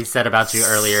stuff we said about you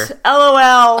earlier?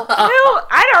 LOL.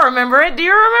 I don't remember it. Do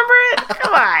you remember it?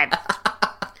 Come on.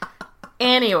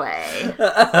 Anyway.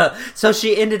 So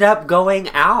she ended up going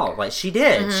out. Like, she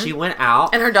did. Mm-hmm. She went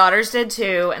out. And her daughters did,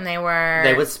 too. And they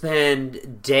would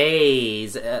spend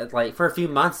days, like, for a few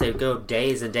months, they would go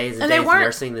days and days and days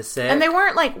nursing the sick. And they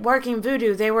weren't, like, working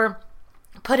voodoo. They were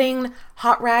putting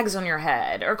hot rags on your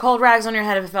head or cold rags on your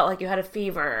head if it felt like you had a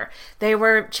fever. They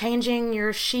were changing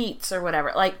your sheets or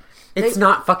whatever. Like, it's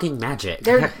not fucking magic.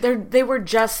 They were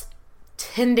just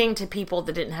tending to people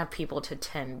that didn't have people to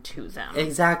tend to them.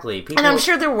 Exactly. And I'm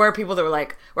sure there were people that were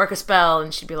like, work a spell,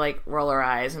 and she'd be like, roll her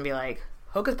eyes and be like,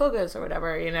 hocus pocus or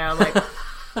whatever, you know, like,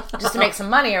 just to make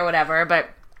some money or whatever. But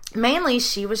mainly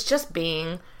she was just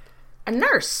being a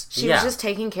nurse. She was just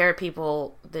taking care of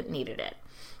people that needed it.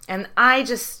 And I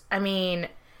mean,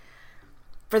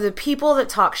 for the people that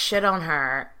talk shit on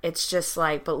her, it's just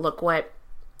like, but look what,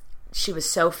 she was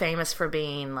so famous for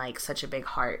being like such a big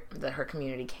heart that her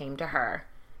community came to her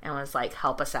and was like,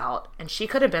 help us out. And she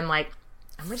could have been like,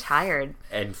 I'm retired.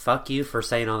 And fuck you for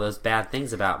saying all those bad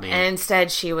things about me. And instead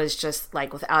she was just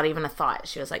like, without even a thought,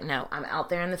 she was like, no, I'm out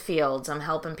there in the fields. I'm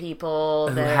helping people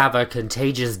who have a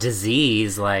contagious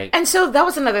disease. Like, and so that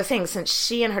was another thing. Since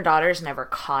she and her daughters never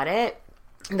caught it,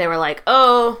 they were like,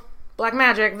 oh, black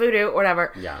magic, voodoo,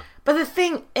 whatever. Yeah. But the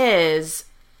thing is,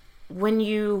 when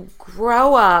you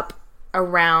grow up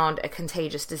around a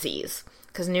contagious disease,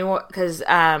 because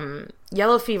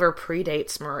yellow fever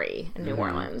predates Marie in New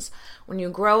Orleans. When you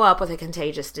grow up with a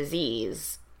contagious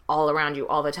disease all around you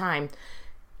all the time,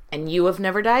 and you have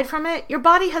never died from it, your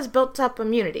body has built up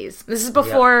immunities. This is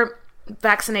before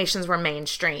vaccinations were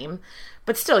mainstream,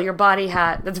 but still, your body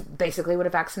that's basically what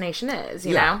a vaccination is,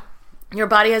 you know? Your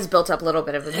body has built up a little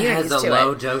bit of immunity to it. It has a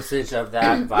low dosage of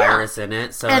that virus in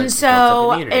it, so and it's so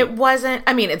built up immunity. It wasn't,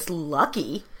 I mean, it's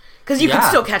lucky, because you could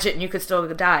still catch it and you could still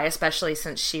die, especially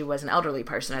since she was an elderly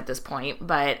person at this point,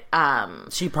 but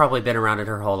she'd probably been around it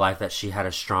her whole life that she had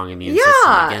a strong immune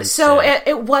system against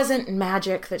it wasn't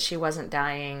magic that she wasn't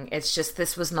dying. It's just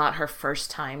this was not her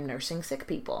first time nursing sick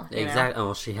people. Exactly.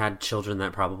 Well, she had children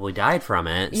that probably died from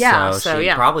it. Yeah, so she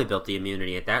probably built the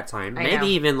immunity at that time. Maybe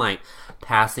even like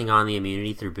passing on the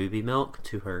immunity through booby milk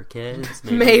to her kids.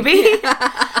 Maybe.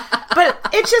 But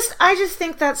I just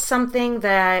think that's something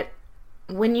that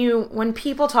when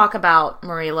people talk about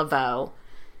Marie Laveau,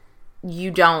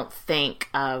 you don't think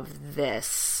of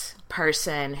this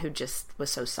person who just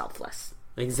was so selfless.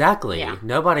 Exactly. Yeah.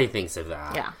 Nobody thinks of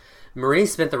that. Yeah. Marie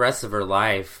spent the rest of her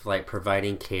life like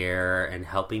providing care and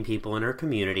helping people in her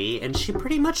community, and she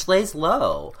pretty much lays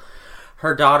low.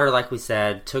 Her daughter, like we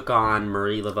said, took on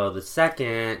Marie Laveau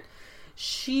II.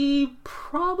 She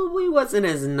probably wasn't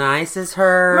as nice as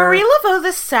her. Marie Laveau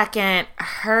II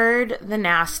heard the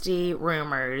nasty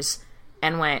rumors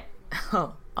and went,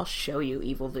 "Oh, I'll show you,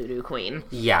 evil voodoo queen."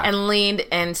 Yeah. And leaned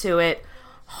into it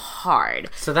hard.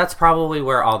 So that's probably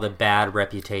where all the bad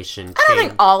reputation came. I don't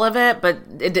think all of it, but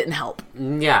it didn't help.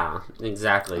 Yeah,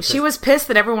 exactly. She was pissed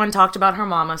that everyone talked about her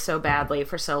mama so badly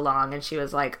for so long, and she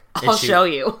was like, I'll show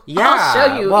you. Yeah. I'll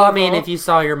show you, well, evil. I mean, if you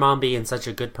saw your mom being such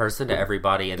a good person to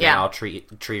everybody and they all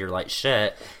treat her like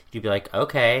shit, you'd be like,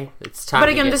 okay, it's time. But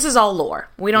again, this is all lore.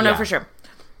 We don't know for sure.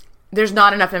 There's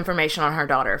not enough information on her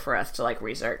daughter for us to like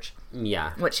research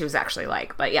what she was actually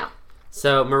like, but yeah.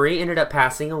 So Marie ended up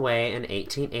passing away in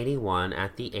 1881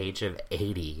 at the age of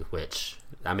 80, which,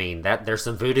 I mean, there's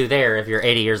some voodoo there if you're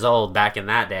 80 years old back in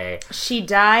that day. She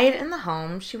died in the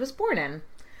home she was born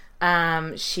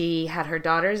in. She had her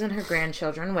daughters and her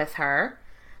grandchildren with her.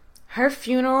 Her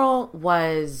funeral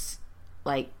was,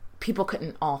 like, people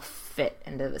couldn't all fit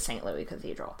into the St. Louis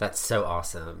Cathedral. That's so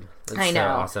awesome. I know. So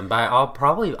awesome. By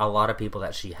probably a lot of people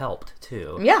that she helped,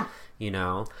 too. Yeah. You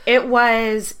know? It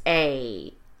was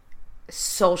a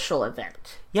social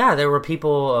event. Yeah, there were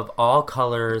people of all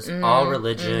colors, all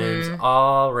religions,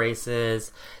 all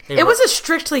races. It was a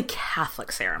strictly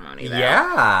Catholic ceremony, though.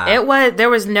 Yeah. There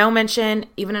was no mention,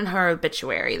 even in her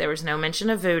obituary, there was no mention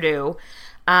of voodoo,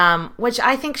 which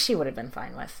I think she would have been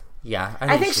fine with. Yeah.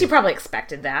 I think she probably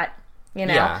expected that, you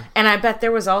know? Yeah. And I bet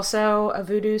there was also a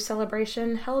voodoo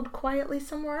celebration held quietly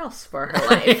somewhere else for her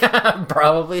life. Yeah,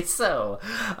 probably so.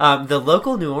 The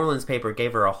local New Orleans paper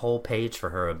gave her a whole page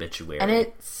for her obituary. And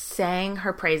it sang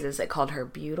her praises. It called her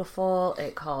beautiful.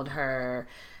 It called her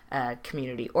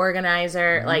community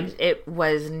organizer. Like, it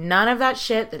was none of that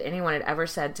shit that anyone had ever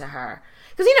said to her.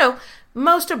 Because, you know,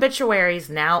 most obituaries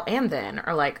now and then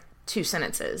are like 2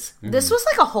 sentences. This was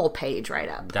like a whole page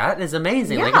write-up. That is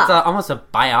amazing. Yeah. Like, it's almost a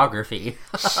biography.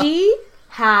 She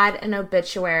had an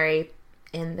obituary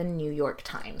in the New York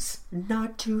Times.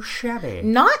 Not too shabby.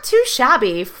 Not too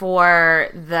shabby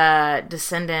for the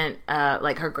descendant.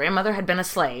 Like, her grandmother had been a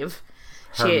slave.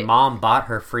 Her mom bought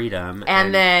her freedom.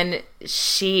 And then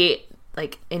she,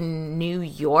 like, in New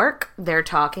York, they're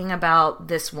talking about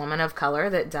this woman of color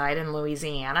that died in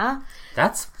Louisiana.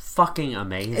 That's fucking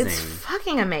amazing. It's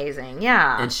fucking amazing,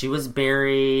 yeah. And she was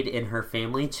buried in her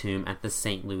family tomb at the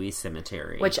St. Louis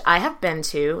Cemetery. Which I have been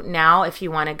to. Now, if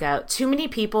you want to go... Too many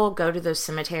people go to those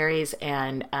cemeteries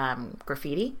and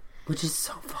graffiti. Which is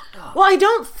so fucked up. Well, I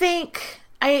don't think...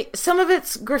 Some of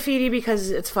it's graffiti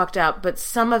because it's fucked up, but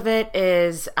some of it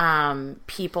is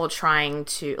people trying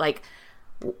to... like.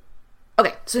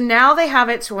 Okay, so now they have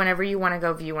it so whenever you want to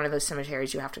go view one of those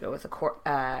cemeteries, you have to go with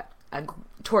a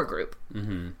tour group.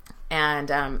 Mm-hmm. And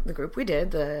the group we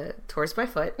did, the Tours by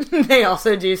Foot, they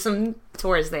also do some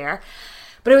tours there.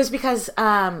 But it was because,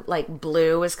 like,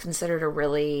 blue is considered a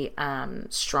really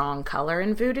strong color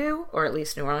in voodoo, or at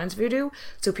least New Orleans voodoo.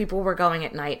 So people were going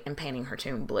at night and painting her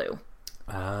tomb blue.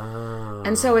 Oh.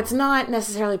 And so it's not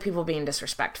necessarily people being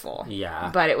disrespectful. Yeah.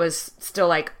 But it was still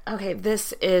like, okay,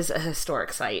 this is a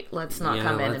historic site. Let's not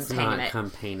come in and paint it. Let's not come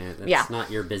paint it. It's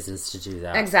not your business to do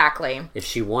that. Exactly. If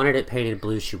she wanted it painted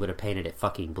blue, she would have painted it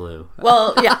fucking blue.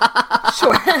 Well, yeah.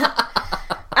 Sure.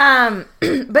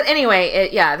 But anyway,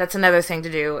 that's another thing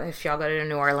to do if y'all go to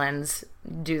New Orleans.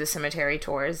 do the cemetery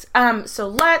tours. So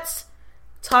let's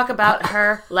talk about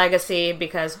her legacy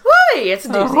because, whoo, it's a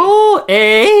doozy. Oh,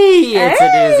 it's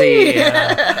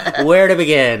a doozy. Where to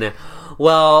begin?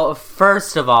 Well,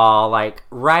 first of all, like,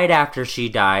 right after she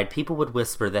died, people would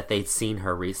whisper that they'd seen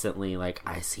her recently. Like,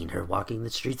 I seen her walking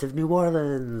the streets of New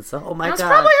Orleans. Oh, my God. That's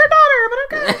probably her daughter, but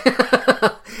okay.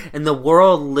 And the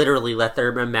world literally let their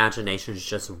imaginations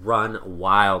just run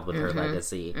wild with her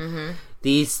legacy. Mm-hmm.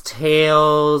 These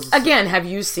tales... Again, have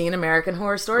you seen American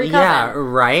Horror Story? Yeah,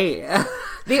 right?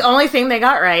 The only thing they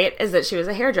got right is that she was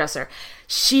a hairdresser.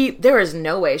 There is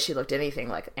no way she looked anything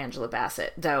like Angela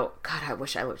Bassett. Though, God, I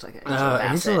wish I looked like Angela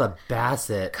Bassett. Angela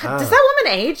Bassett. God, does that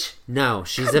woman age? No,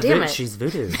 she's she's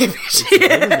voodoo. Maybe she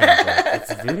is.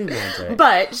 It's voodoo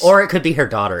magic. Or it could be her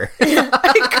daughter.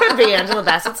 It could be Angela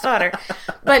Bassett's daughter.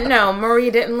 But no,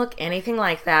 Marie didn't look anything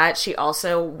like that. She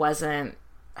also wasn't...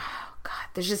 Oh, God,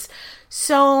 there's just...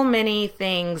 so many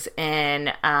things in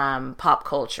pop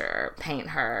culture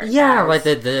paint her. Yeah, like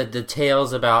the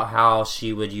tales about how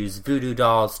she would use voodoo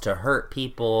dolls to hurt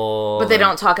people. But they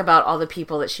don't talk about all the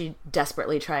people that she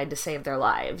desperately tried to save their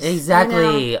lives.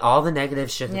 Exactly. You know? All the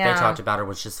negative shit that they talked about her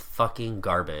was just fucking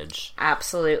garbage.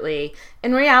 Absolutely.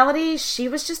 In reality, she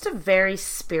was just a very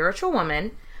spiritual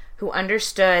woman who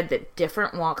understood that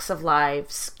different walks of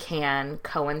lives can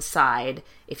coincide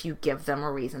if you give them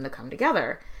a reason to come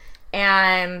together.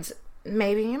 And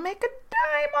maybe you make a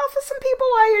dime off of some people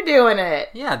while you're doing it.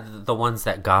 Yeah, the ones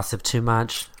that gossip too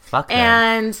much. Fuck them.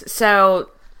 And so,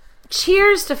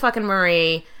 cheers to fucking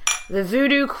Marie, the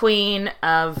voodoo queen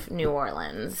of New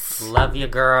Orleans. Love you,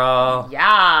 girl.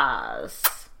 Yes.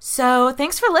 So,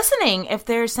 thanks for listening. If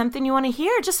there's something you want to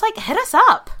hear, just hit us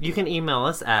up. You can email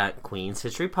us at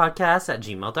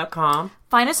queenshistorypodcast@gmail.com.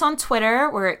 Find us on Twitter.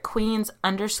 We're at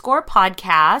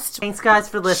queens_podcast. Thanks, guys,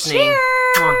 for listening.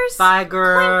 Cheers. Bye,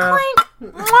 girl. Clink,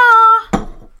 clink. Mwah.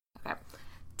 Okay.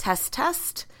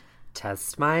 Test.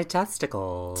 Test my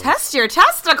testicles. Test your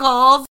testicles.